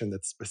attraction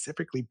that's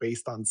specifically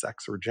based on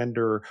sex or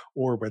gender,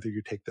 or whether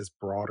you take this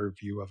broader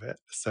view of it.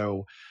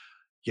 So,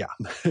 yeah,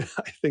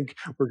 I think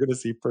we're going to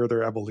see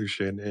further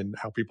evolution in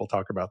how people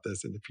talk about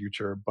this in the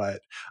future.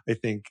 But I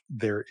think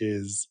there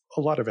is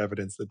a lot of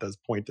evidence that does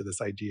point to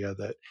this idea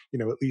that,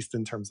 at least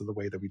in terms of the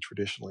way that we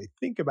traditionally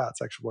think about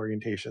sexual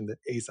orientation, that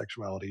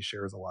asexuality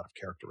shares a lot of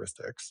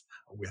characteristics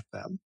with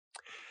them.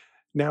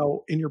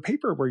 Now, in your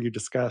paper where you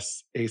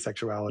discuss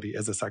asexuality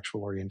as a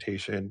sexual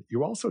orientation,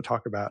 you also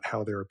talk about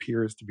how there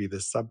appears to be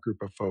this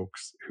subgroup of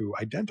folks who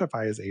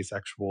identify as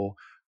asexual,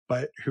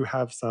 but who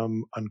have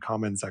some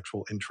uncommon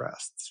sexual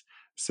interests.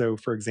 So,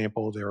 for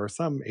example, there are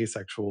some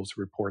asexuals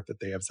who report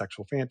that they have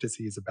sexual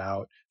fantasies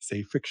about,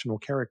 say, fictional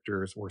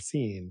characters or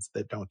scenes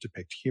that don't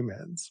depict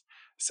humans.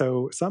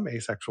 So, some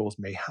asexuals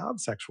may have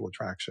sexual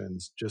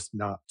attractions, just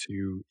not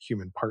to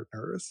human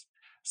partners.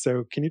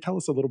 So, can you tell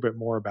us a little bit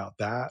more about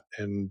that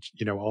and,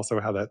 also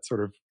how that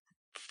sort of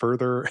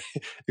further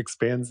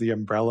expands the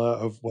umbrella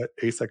of what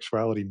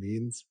asexuality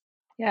means?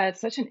 Yeah, it's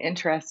such an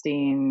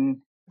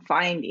interesting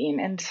finding.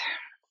 And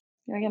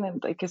again, it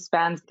like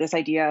expands this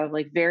idea of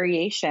like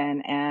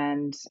variation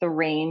and the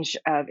range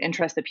of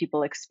interest that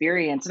people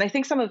experience. And I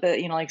think some of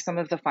the, some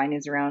of the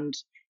findings around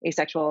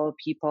asexual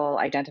people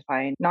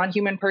identifying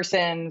non-human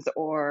persons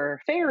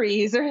or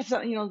fairies or,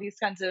 these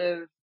kinds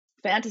of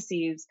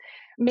fantasies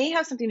may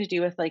have something to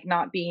do with like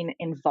not being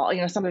involved.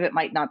 Some of it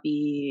might not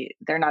be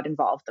they're not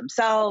involved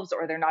themselves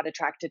or they're not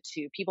attracted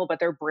to people, but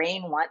their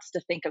brain wants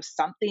to think of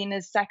something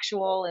as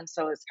sexual. And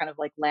so it's kind of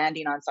like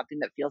landing on something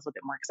that feels a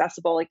bit more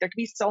accessible. Like there could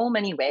be so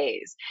many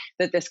ways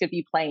that this could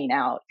be playing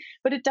out.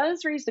 But it does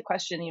raise the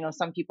question,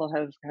 some people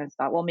have kind of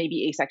thought, well,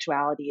 maybe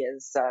asexuality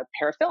is a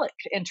paraphilic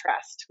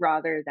interest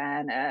rather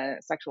than a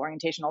sexual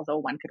orientation, although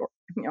one could,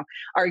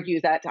 argue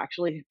that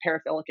actually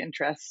paraphilic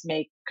interests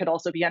could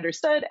also be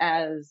understood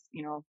as,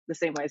 the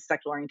same way as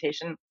sexual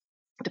orientation,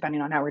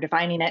 depending on how we're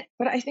defining it.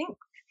 But I think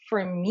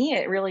for me,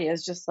 it really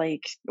is just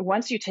like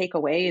once you take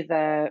away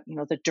the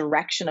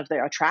direction of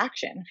the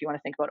attraction, if you want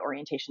to think about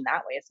orientation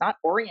that way, it's not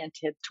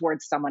oriented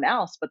towards someone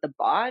else, but the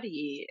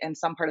body and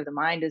some part of the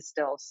mind is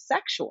still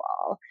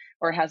sexual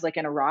or has like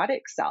an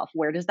erotic self.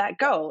 Where does that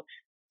go?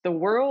 The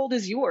world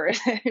is yours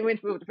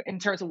in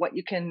terms of what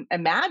you can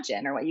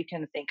imagine or what you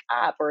can think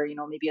up, or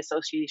maybe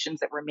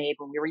associations that were made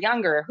when we were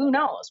younger. Who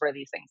knows where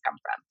these things come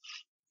from?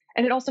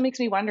 And it also makes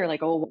me wonder,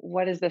 like, oh,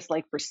 what is this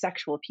like for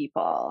sexual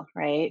people,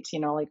 right?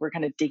 Like we're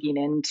kind of digging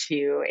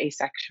into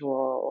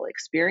asexual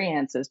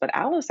experiences, but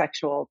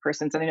allosexual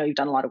persons, and I know you've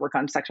done a lot of work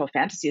on sexual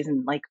fantasies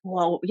and like,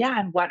 well, yeah,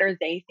 and what are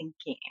they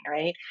thinking,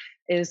 right?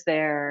 Is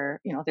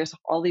there, there's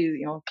all these,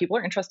 people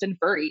are interested in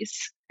furries,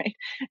 right?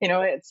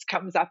 It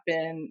comes up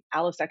in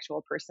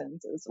allosexual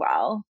persons as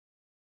well.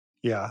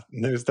 Yeah,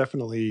 there's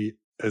definitely,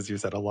 as you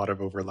said, a lot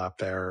of overlap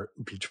there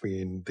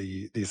between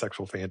the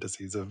sexual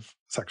fantasies of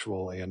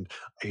sexual and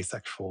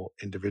asexual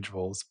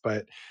individuals.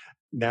 But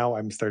now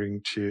I'm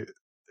starting to,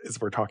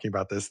 as we're talking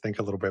about this, think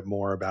a little bit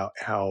more about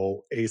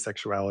how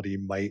asexuality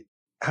might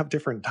have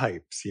different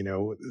types,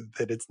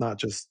 that it's not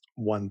just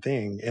one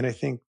thing. And I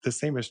think the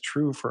same is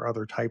true for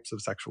other types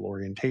of sexual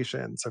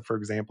orientation. So, for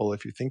example,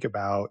 if you think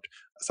about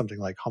something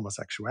like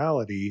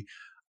homosexuality,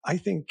 I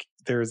think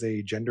there's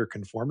a gender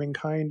conforming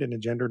kind and a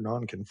gender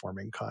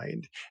non-conforming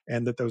kind,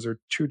 and that those are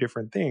two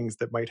different things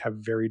that might have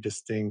very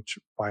distinct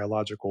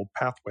biological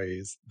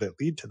pathways that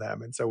lead to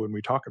them. And so when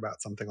we talk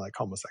about something like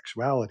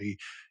homosexuality,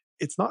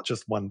 it's not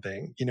just one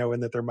thing,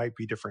 and that there might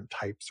be different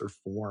types or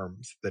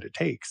forms that it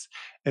takes.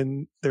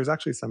 And there's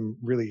actually some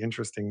really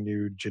interesting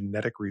new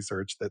genetic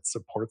research that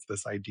supports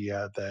this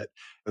idea that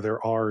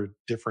there are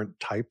different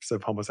types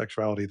of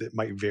homosexuality that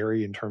might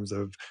vary in terms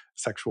of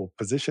sexual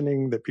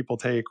positioning that people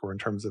take or in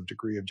terms of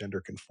degree of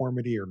gender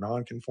conformity or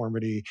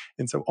nonconformity.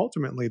 And so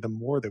ultimately, the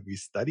more that we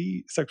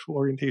study sexual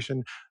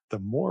orientation, the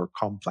more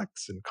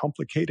complex and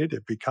complicated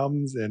it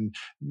becomes. And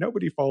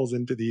nobody falls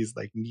into these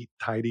like neat,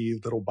 tidy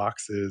little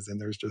boxes. And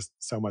there's just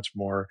so much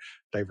more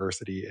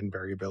diversity and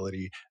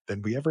variability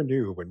than we ever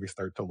knew when we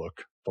start to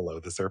look below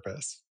the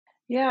surface.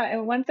 Yeah,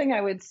 and one thing I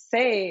would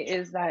say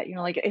is that,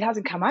 like it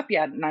hasn't come up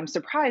yet, and I'm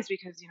surprised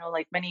because,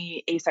 like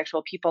many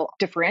asexual people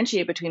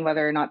differentiate between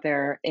whether or not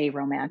they're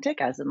aromantic,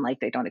 as in like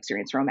they don't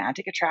experience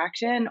romantic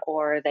attraction,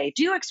 or they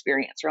do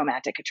experience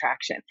romantic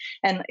attraction.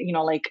 And,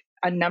 like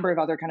a number of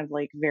other kind of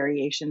like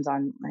variations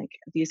on like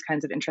these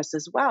kinds of interests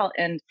as well.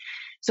 And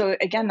so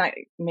again, that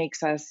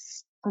makes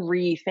us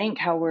rethink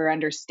how we're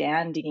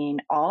understanding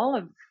all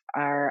of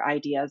our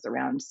ideas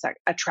around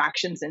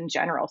attractions in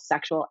general,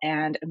 sexual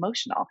and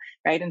emotional,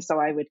 right? And so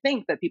I would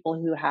think that people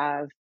who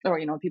have, or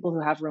people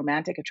who have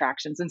romantic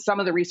attractions, and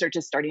some of the research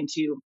is starting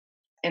to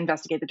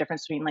investigate the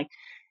difference between like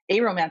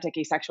aromantic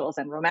asexuals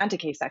and romantic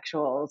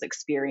asexuals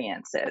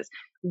experiences,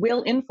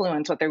 will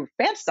influence what they're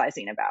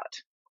fantasizing about,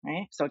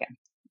 right? So again,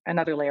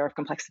 another layer of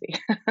complexity.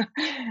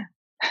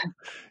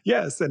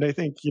 Yes. And I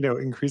think,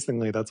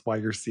 increasingly that's why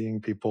you're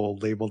seeing people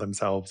label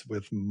themselves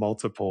with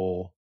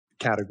multiple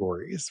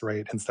categories,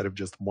 right? Instead of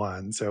just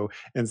one. So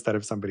instead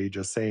of somebody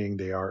just saying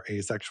they are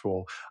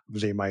asexual,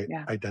 they might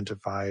Yeah.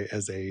 identify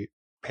as a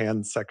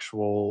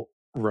pansexual,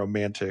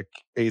 romantic,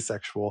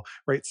 asexual,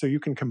 right? So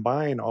you can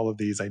combine all of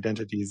these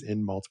identities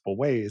in multiple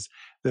ways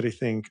that I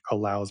think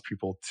allows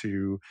people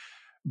to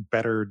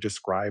better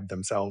describe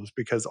themselves,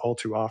 because all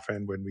too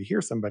often when we hear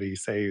somebody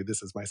say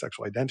this is my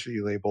sexual identity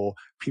label,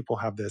 people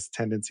have this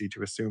tendency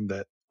to assume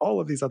that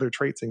all of these other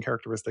traits and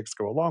characteristics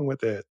go along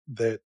with it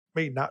that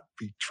may not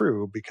be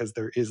true, because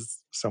there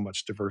is so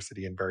much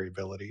diversity and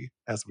variability,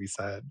 as we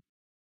said.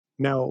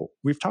 Now,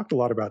 we've talked a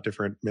lot about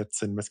different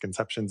myths and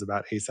misconceptions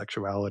about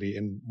asexuality,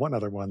 and one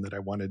other one that I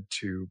wanted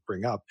to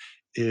bring up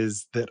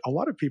is that a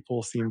lot of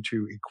people seem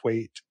to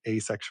equate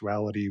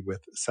asexuality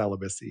with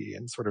celibacy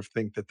and sort of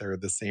think that they're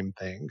the same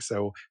thing.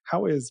 So,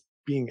 how is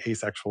being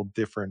asexual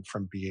different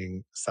from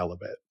being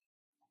celibate?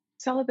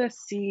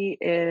 Celibacy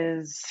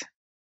is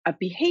a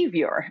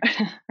behavior,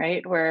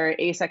 right? Where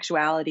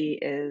asexuality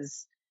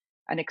is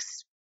an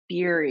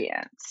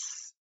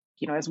experience,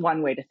 is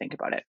one way to think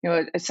about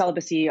it.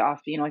 Celibacy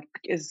often,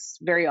 is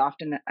very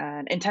often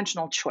an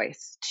intentional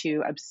choice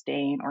to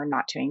abstain or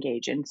not to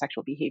engage in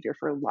sexual behavior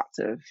for lots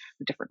of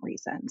different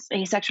reasons.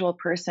 Asexual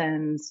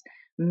persons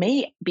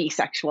may be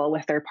sexual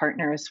with their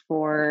partners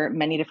for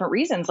many different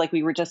reasons, like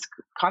we were just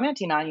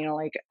commenting on,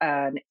 like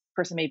an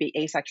person may be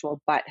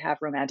asexual but have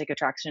romantic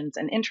attractions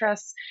and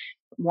interests,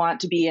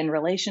 want to be in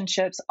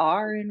relationships,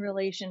 are in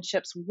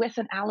relationships with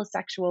an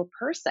allosexual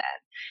person.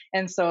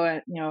 And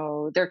so,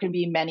 there can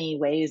be many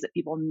ways that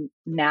people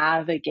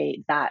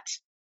navigate that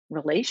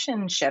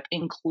relationship,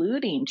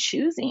 including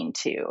choosing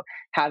to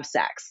have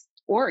sex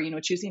or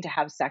choosing to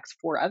have sex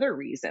for other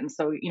reasons.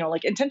 So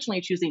like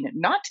intentionally choosing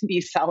not to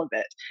be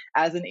celibate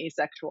as an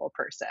asexual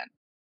person.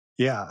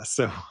 Yeah.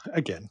 So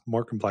again,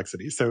 more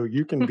complexity. So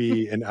you can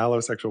be an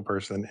allosexual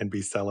person and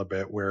be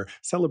celibate, where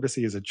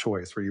celibacy is a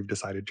choice where you've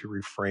decided to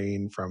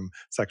refrain from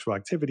sexual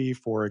activity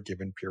for a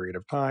given period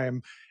of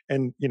time.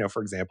 And,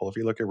 for example, if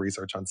you look at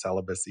research on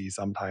celibacy,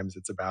 sometimes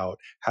it's about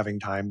having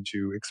time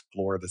to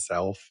explore the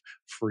self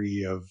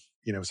free of,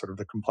 sort of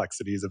the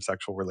complexities of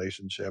sexual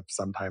relationships.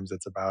 Sometimes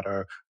it's about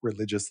a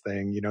religious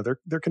thing.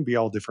 There can be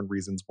all different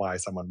reasons why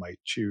someone might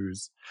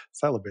choose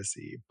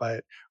celibacy.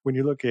 But when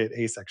you look at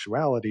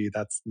asexuality,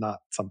 that's not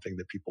something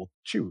that people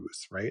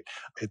choose, right?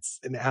 It's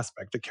an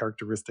aspect, a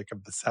characteristic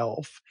of the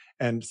self.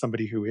 And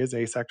somebody who is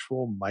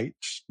asexual might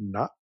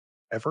not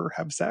ever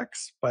have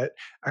sex. But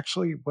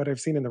actually, what I've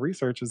seen in the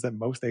research is that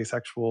most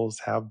asexuals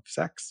have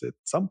sex at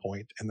some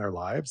point in their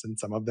lives, and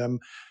some of them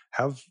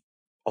have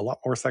a lot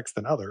more sex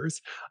than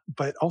others.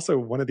 But also,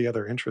 one of the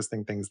other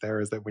interesting things there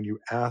is that when you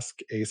ask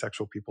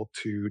asexual people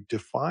to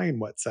define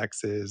what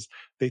sex is,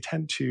 they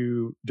tend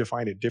to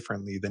define it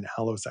differently than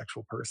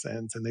allosexual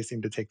persons. And they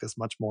seem to take this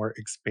much more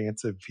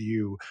expansive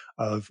view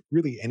of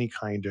really any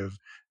kind of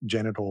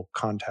genital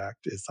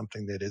contact is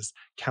something that is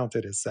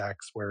counted as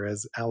sex,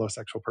 whereas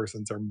allosexual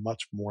persons are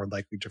much more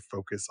likely to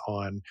focus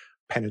on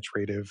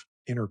penetrative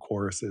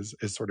intercourse is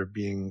sort of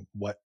being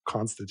what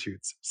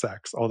constitutes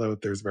sex. Although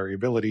there's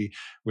variability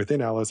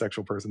within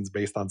allosexual persons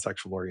based on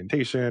sexual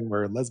orientation,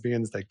 where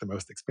lesbians take the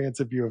most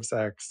expansive view of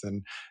sex,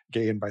 and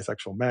gay and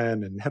bisexual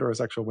men and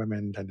heterosexual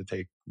women tend to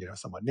take,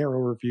 somewhat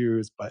narrower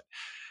views. But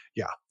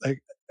yeah,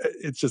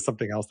 it's just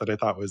something else that I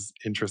thought was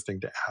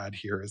interesting to add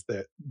here, is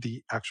that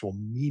the actual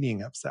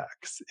meaning of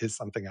sex is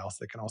something else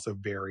that can also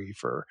vary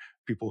for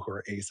people who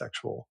are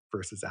asexual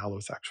versus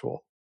allosexual.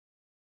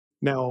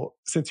 Now,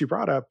 since you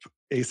brought up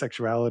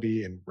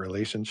asexuality in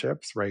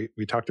relationships, right?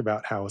 We talked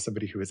about how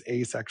somebody who is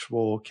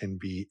asexual can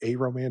be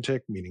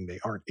aromantic, meaning they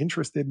aren't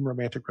interested in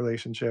romantic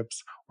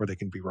relationships, or they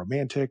can be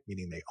romantic,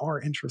 meaning they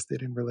are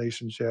interested in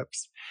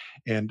relationships.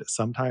 And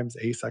sometimes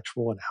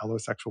asexual and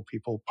allosexual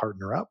people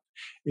partner up,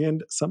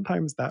 and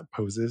sometimes that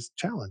poses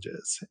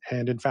challenges.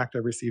 And in fact, I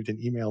received an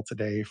email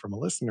today from a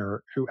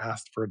listener who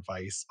asked for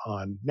advice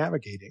on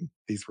navigating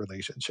these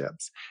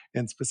relationships.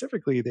 And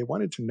specifically, they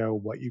wanted to know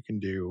what you can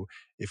do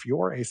if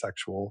you're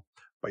asexual,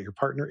 but your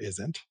partner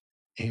isn't,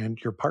 and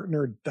your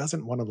partner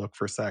doesn't want to look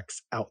for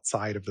sex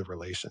outside of the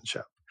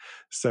relationship.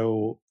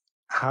 So,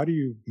 how do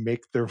you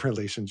make the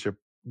relationship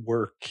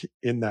work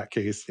in that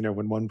case,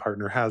 when one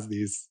partner has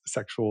these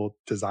sexual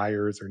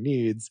desires or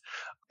needs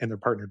and they're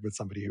partnered with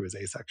somebody who is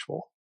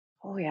asexual?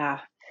 Oh, yeah.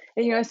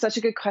 And, it's such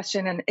a good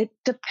question. And it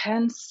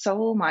depends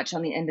so much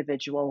on the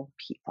individual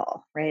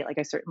people, right? Like,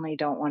 I certainly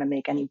don't want to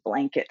make any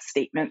blanket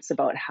statements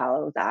about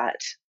how that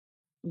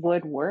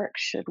would work,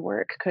 should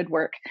work, could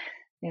work.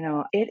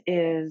 It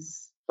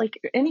is like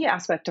any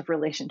aspect of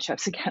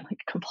relationships, again, like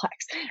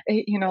complex.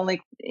 Like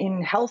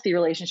in healthy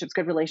relationships,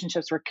 good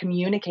relationships, we're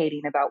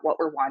communicating about what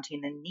we're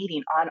wanting and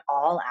needing on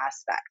all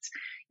aspects,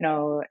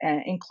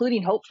 and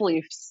including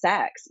hopefully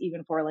sex,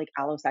 even for like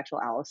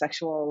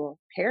allosexual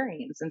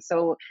pairings. And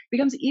so it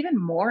becomes even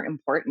more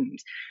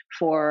important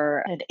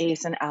for an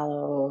ace and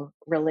allo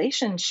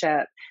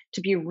relationship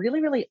to be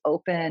really, really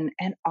open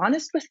and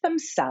honest with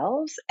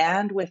themselves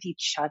and with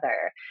each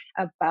other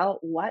about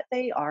what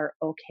they are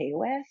okay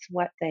with,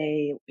 what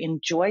they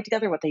enjoy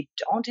together, what they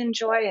don't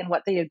enjoy, and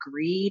what they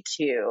agree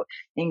to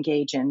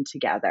engage in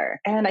together.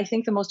 And I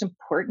think the most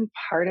important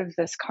part of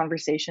this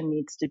conversation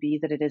needs to be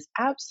that it is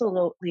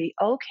absolutely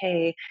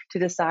okay to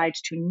decide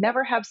to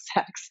never have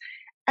sex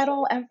at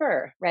all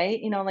ever,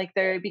 right? Like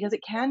because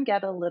it can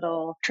get a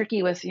little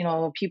tricky with,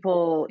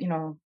 people,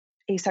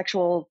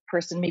 asexual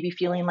person maybe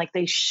feeling like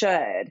they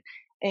should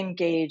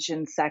engage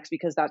in sex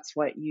because that's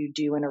what you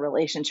do in a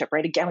relationship,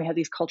 right? Again, we have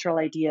these cultural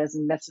ideas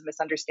and myths and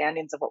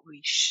misunderstandings of what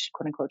we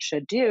quote unquote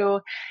should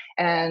do.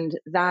 And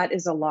that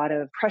is a lot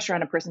of pressure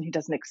on a person who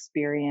doesn't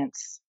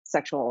experience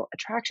sexual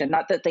attraction.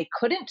 Not that they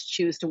couldn't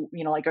choose to,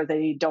 like, or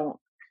they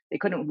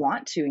couldn't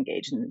want to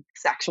engage in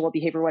sexual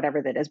behavior, whatever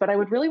that is. But I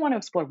would really want to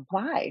explore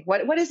why.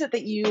 What is it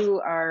that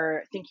you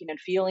are thinking and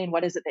feeling?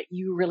 What is it that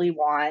you really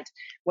want?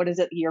 What is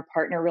it that your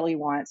partner really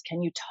wants?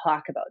 Can you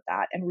talk about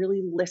that and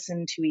really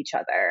listen to each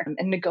other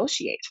and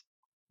negotiate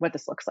what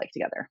this looks like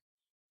together?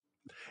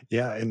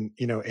 Yeah. And,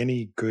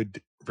 any good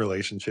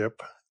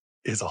relationship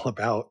is all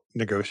about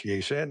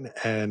negotiation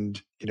and,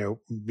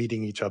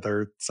 meeting each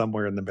other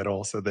somewhere in the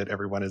middle so that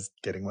everyone is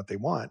getting what they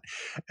want.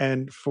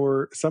 And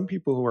for some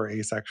people who are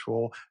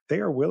asexual, they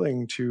are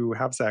willing to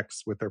have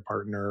sex with their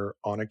partner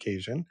on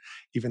occasion,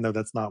 even though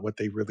that's not what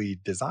they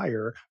really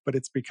desire. But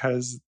it's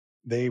because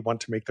they want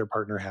to make their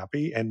partner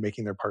happy, and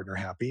making their partner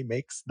happy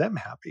makes them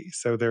happy.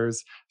 So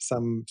there's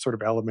some sort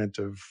of element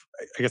of,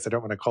 I guess I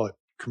don't want to call it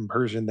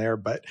conversion there,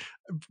 but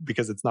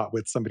because it's not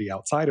with somebody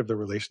outside of the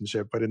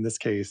relationship, but in this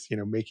case,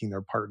 making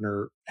their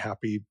partner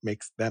happy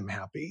makes them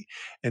happy.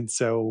 And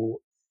so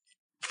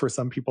for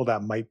some people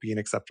that might be an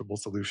acceptable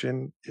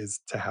solution is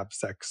to have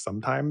sex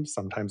sometimes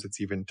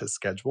it's even to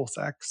schedule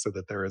sex so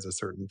that there is a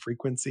certain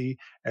frequency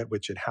at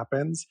which it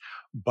happens,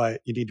 but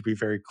you need to be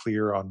very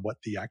clear on what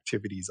the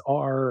activities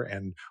are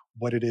and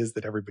what it is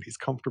that everybody's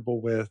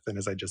comfortable with. And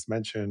as I just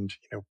mentioned,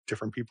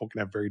 different people can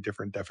have very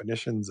different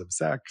definitions of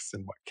sex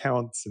and what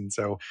counts. And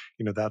so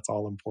that's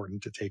all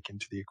important to take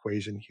into the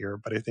equation here.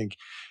 But I think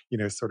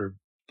sort of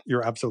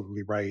you're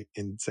absolutely right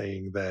in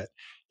saying that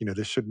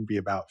this shouldn't be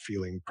about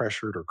feeling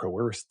pressured or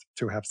coerced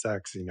to have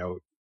sex.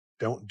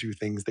 Don't do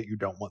things that you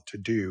don't want to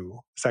do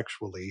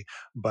sexually.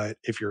 But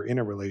if you're in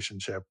a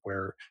relationship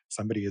where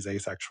somebody is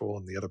asexual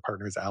and the other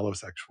partner is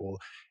allosexual,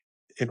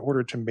 in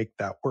order to make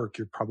that work,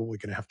 you're probably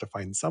going to have to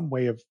find some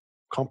way of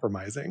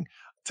compromising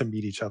to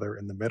meet each other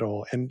in the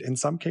middle. And in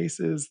some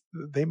cases,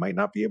 they might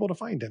not be able to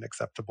find an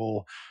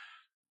acceptable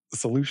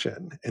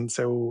solution. And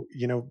so,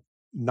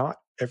 not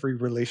every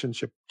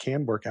relationship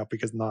can work out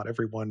because not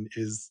everyone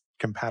is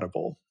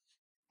compatible.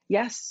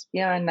 Yes.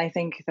 Yeah. And I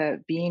think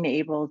that being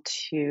able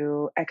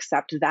to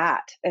accept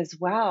that as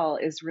well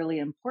is really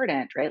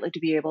important, right? Like to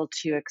be able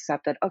to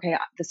accept that, okay,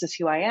 this is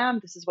who I am.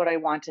 This is what I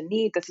want and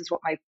need. This is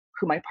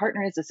who my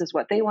partner is. This is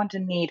what they want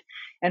and need.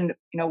 And,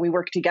 we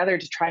work together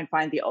to try and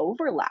find the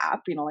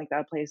overlap, like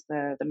that plays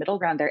the middle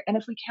ground there. And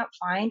if we can't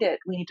find it,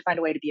 we need to find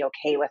a way to be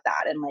okay with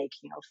that and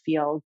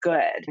feel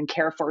good and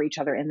care for each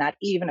other in that,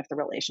 even if the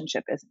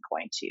relationship isn't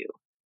going to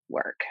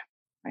work.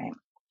 Right.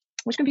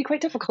 Which can be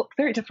quite difficult,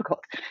 very difficult,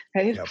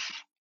 right? Yep.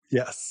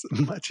 Yes,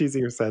 much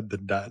easier said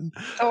than done.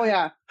 Oh,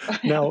 yeah. Yeah.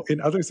 Now,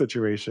 in other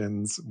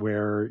situations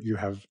where you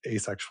have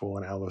asexual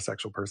and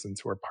allosexual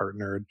persons who are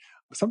partnered,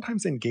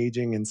 sometimes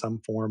engaging in some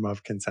form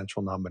of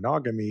consensual non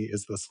monogamy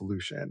is the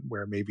solution,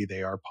 where maybe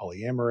they are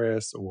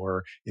polyamorous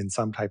or in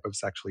some type of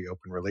sexually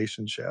open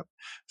relationship.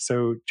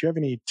 So, do you have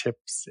any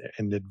tips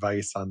and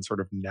advice on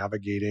sort of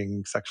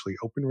navigating sexually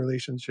open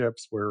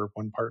relationships where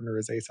one partner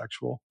is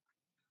asexual?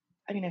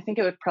 I mean, I think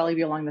it would probably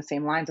be along the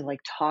same lines of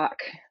talk,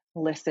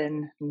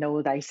 listen,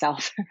 know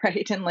thyself,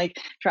 right? And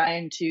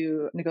trying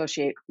to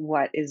negotiate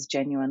what is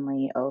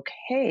genuinely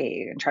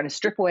okay and trying to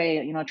strip away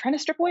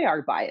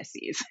our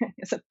biases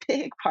is a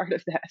big part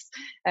of this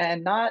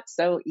and not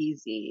so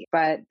easy.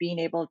 But being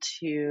able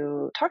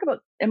to talk about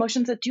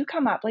emotions that do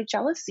come up, like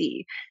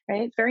jealousy,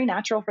 right? It's very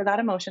natural for that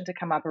emotion to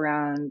come up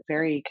around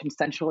very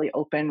consensually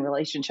open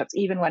relationships,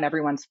 even when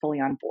everyone's fully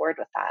on board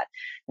with that.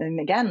 And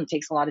again, it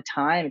takes a lot of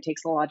time, it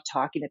takes a lot of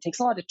talking, it takes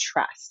a lot of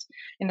trust.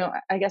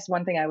 I guess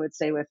one thing I would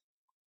say with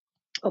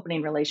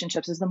opening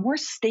relationships is the more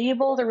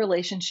stable the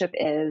relationship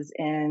is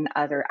in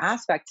other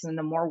aspects and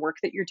the more work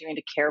that you're doing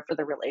to care for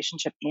the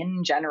relationship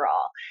in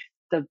general,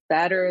 the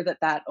better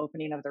that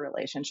opening of the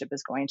relationship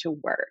is going to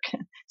work. So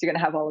you're going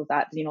to have all of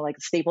that, like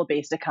a stable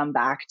base to come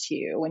back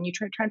to when you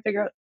try and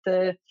figure out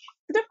the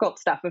difficult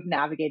stuff of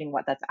navigating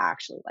what that's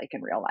actually like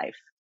in real life.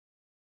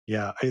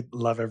 Yeah, I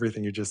love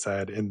everything you just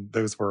said. And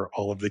those were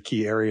all of the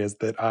key areas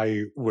that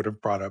I would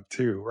have brought up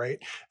too, right?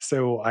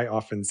 So I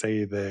often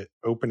say that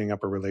opening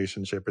up a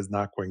relationship is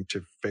not going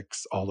to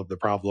fix all of the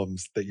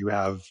problems that you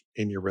have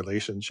in your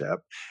relationship.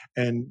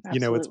 And, it's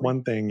Absolutely.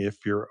 one thing if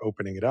you're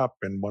opening it up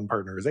and one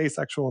partner is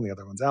asexual and the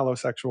other one's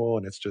allosexual,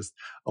 and it's just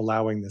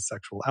allowing the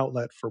sexual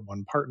outlet for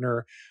one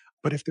partner.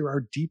 But if there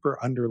are deeper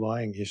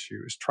underlying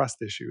issues,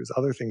 trust issues,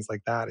 other things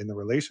like that in the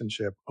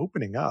relationship,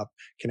 opening up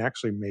can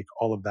actually make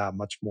all of that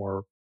much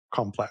more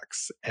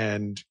complex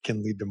and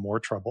can lead to more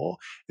trouble.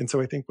 And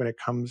so I think when it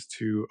comes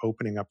to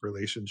opening up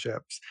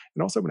relationships,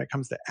 and also when it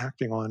comes to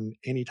acting on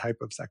any type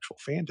of sexual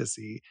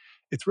fantasy,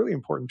 it's really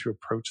important to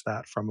approach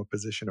that from a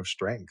position of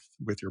strength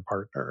with your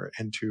partner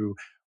and to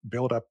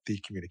build up the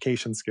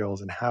communication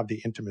skills and have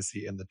the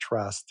intimacy and the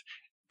trust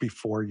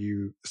before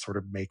you sort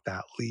of make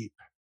that leap.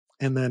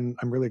 And then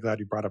I'm really glad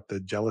you brought up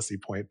the jealousy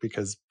point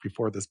because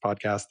before this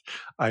podcast,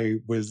 I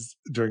was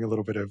doing a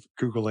little bit of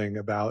Googling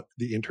about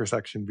the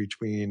intersection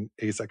between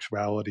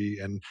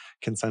asexuality and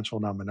consensual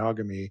non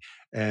monogamy.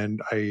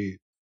 And I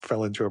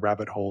fell into a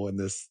rabbit hole in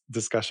this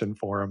discussion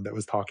forum that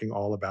was talking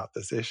all about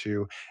this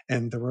issue.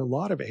 And there were a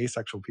lot of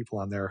asexual people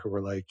on there who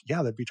were like, yeah,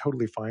 that'd be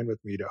totally fine with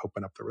me to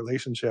open up the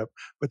relationship.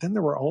 But then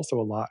there were also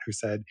a lot who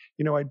said,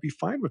 I'd be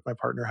fine with my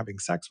partner having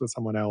sex with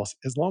someone else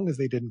as long as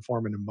they didn't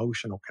form an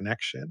emotional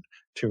connection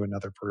to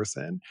another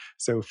person.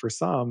 So for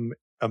some,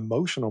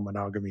 emotional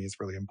monogamy is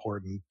really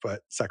important,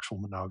 but sexual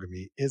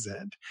monogamy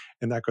isn't.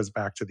 And that goes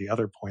back to the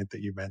other point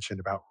that you mentioned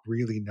about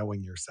really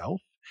knowing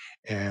yourself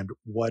and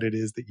what it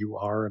is that you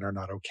are and are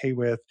not okay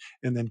with,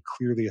 and then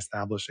clearly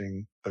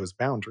establishing those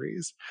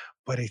boundaries.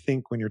 But I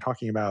think when you're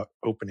talking about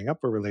opening up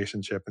a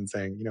relationship and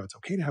saying, it's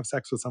okay to have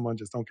sex with someone,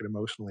 just don't get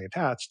emotionally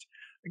attached,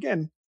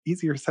 again,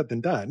 easier said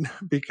than done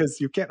because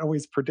you can't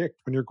always predict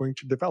when you're going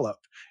to develop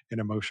an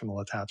emotional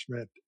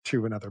attachment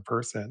to another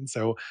person.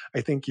 So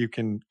I think you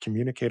can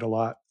communicate a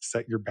lot,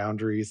 set your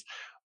boundaries,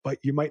 but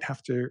you might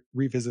have to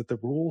revisit the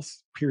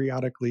rules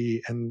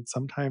periodically and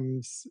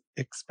sometimes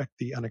expect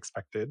the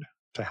unexpected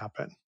to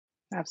happen.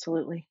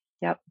 Absolutely.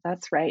 Yep,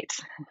 that's right.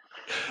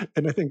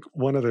 And I think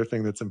one other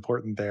thing that's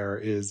important there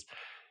is,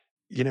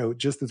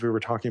 just as we were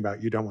talking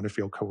about, you don't want to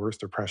feel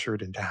coerced or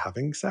pressured into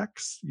having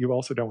sex. You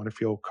also don't want to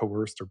feel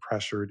coerced or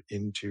pressured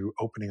into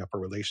opening up a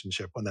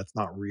relationship when that's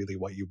not really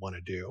what you want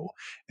to do.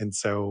 And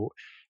so,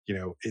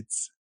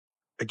 it's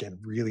again,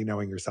 really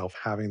knowing yourself,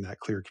 having that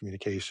clear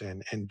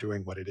communication and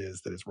doing what it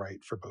is that is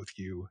right for both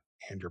you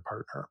and your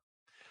partner.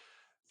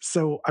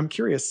 So I'm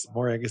curious,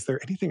 Morag, is there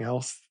anything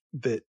else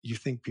that you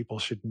think people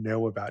should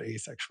know about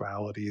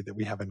asexuality that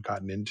we haven't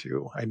gotten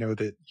into? I know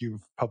that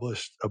you've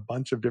published a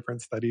bunch of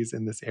different studies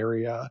in this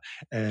area,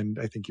 and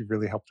I think you've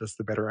really helped us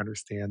to better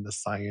understand the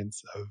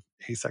science of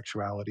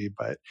asexuality.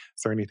 But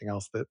is there anything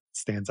else that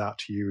stands out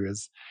to you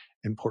as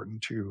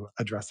important to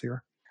address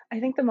here? I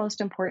think the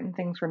most important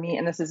thing for me,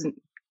 and this isn't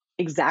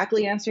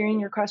exactly answering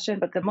your question,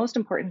 but the most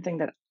important thing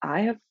that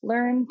I have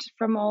learned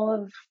from all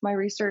of my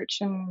research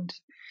and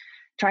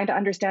trying to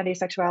understand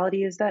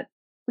asexuality is that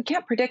we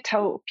can't predict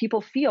how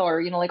people feel,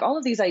 or, like all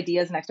of these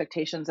ideas and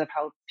expectations of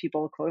how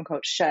people, quote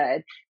unquote,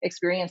 should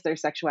experience their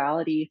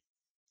sexuality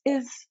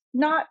is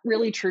not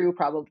really true,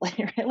 probably.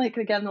 Right? Like,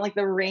 again, like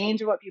the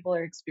range of what people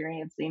are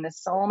experiencing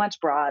is so much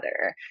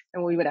broader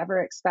than we would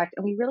ever expect.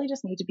 And we really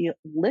just need to be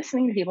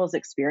listening to people's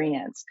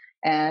experience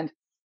and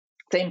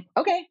saying,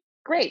 okay,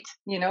 great,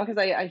 because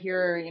I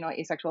hear,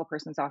 asexual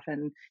persons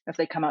often, if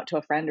they come out to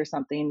a friend or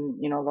something,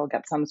 they'll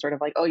get some sort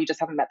of like, oh, you just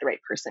haven't met the right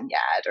person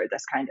yet, or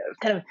this kind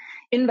of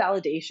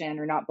invalidation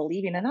or not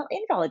believing. And that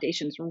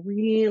invalidation is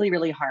really,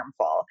 really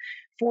harmful.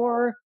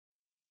 For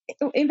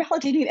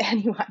invalidating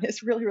anyone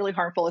is really, really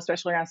harmful,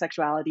 especially around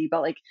sexuality,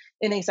 but like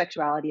in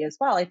asexuality as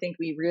well. I think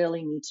we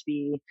really need to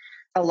be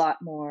a lot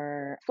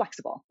more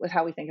flexible with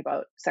how we think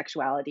about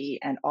sexuality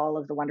and all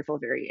of the wonderful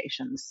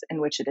variations in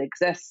which it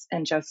exists,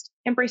 and just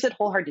embrace it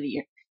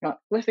wholeheartedly,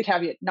 with the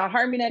caveat, not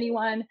harming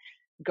anyone,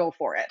 go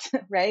for it.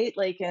 Right.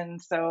 Like,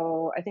 and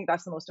so I think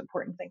that's the most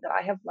important thing that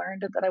I have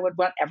learned, and that I would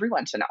want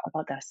everyone to know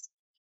about this.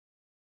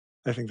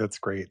 I think that's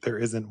great. There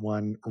isn't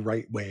one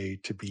right way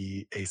to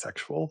be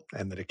asexual,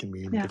 and that it can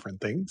mean Yeah. different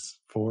things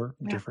for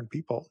Yeah. different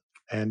people.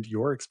 And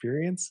your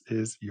experience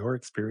is your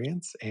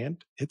experience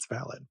and it's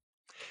valid.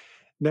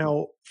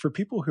 Now, for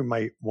people who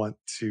might want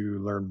to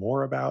learn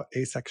more about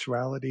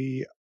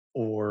asexuality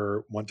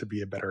or want to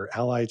be a better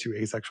ally to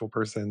asexual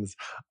persons,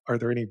 are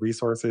there any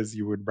resources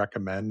you would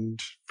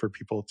recommend for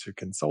people to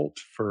consult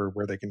for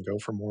where they can go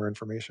for more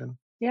information?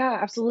 Yeah,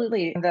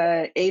 absolutely.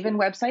 The AVEN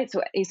website,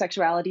 so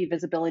Asexuality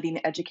Visibility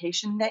and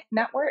Education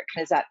Network,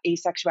 is at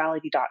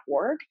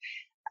asexuality.org.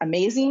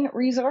 Amazing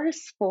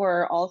resource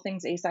for all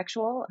things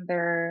asexual.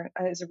 There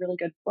is a really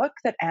good book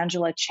that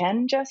Angela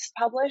Chen just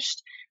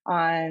published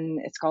on,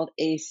 it's called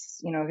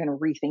Ace, kind of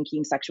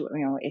rethinking sexual,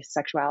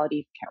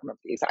 asexuality. Can't remember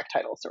the exact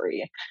title,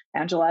 sorry,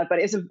 Angela, but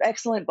it's an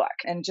excellent book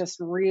and just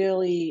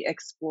really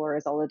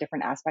explores all the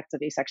different aspects of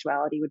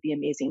asexuality. Would be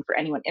amazing for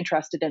anyone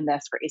interested in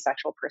this, for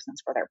asexual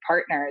persons, for their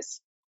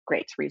partners.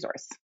 Great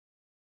resource.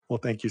 Well,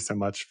 thank you so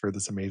much for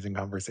this amazing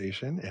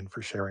conversation and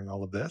for sharing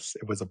all of this.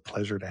 It was a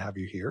pleasure to have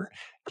you here.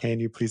 Can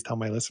you please tell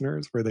my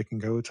listeners where they can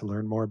go to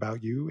learn more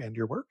about you and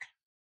your work?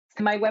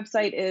 My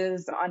website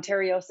is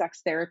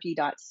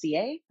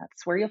ontariosextherapy.ca.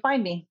 That's where you'll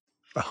find me.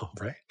 All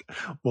right.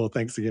 Well,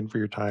 thanks again for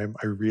your time.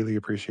 I really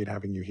appreciate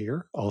having you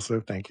here.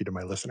 Also, thank you to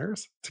my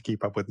listeners. To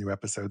keep up with new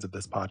episodes of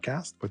this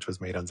podcast, which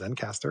was made on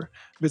Zencastr,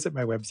 visit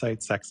my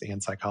website, Sex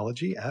and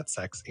Psychology, at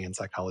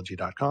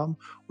sexandpsychology.com,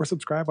 or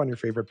subscribe on your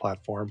favorite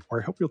platform,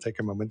 where I hope you'll take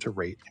a moment to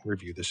rate and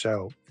review the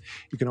show.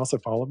 You can also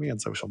follow me on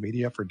social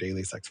media for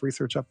daily sex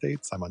research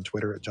updates. I'm on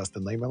Twitter at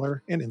Justin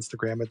Lehmiller and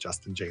Instagram at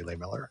Justin J.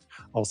 Lehmiller.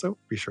 Also,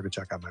 be sure to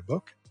check out my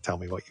book, Tell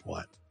Me What You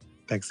Want.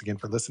 Thanks again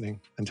for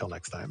listening. Until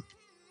next time.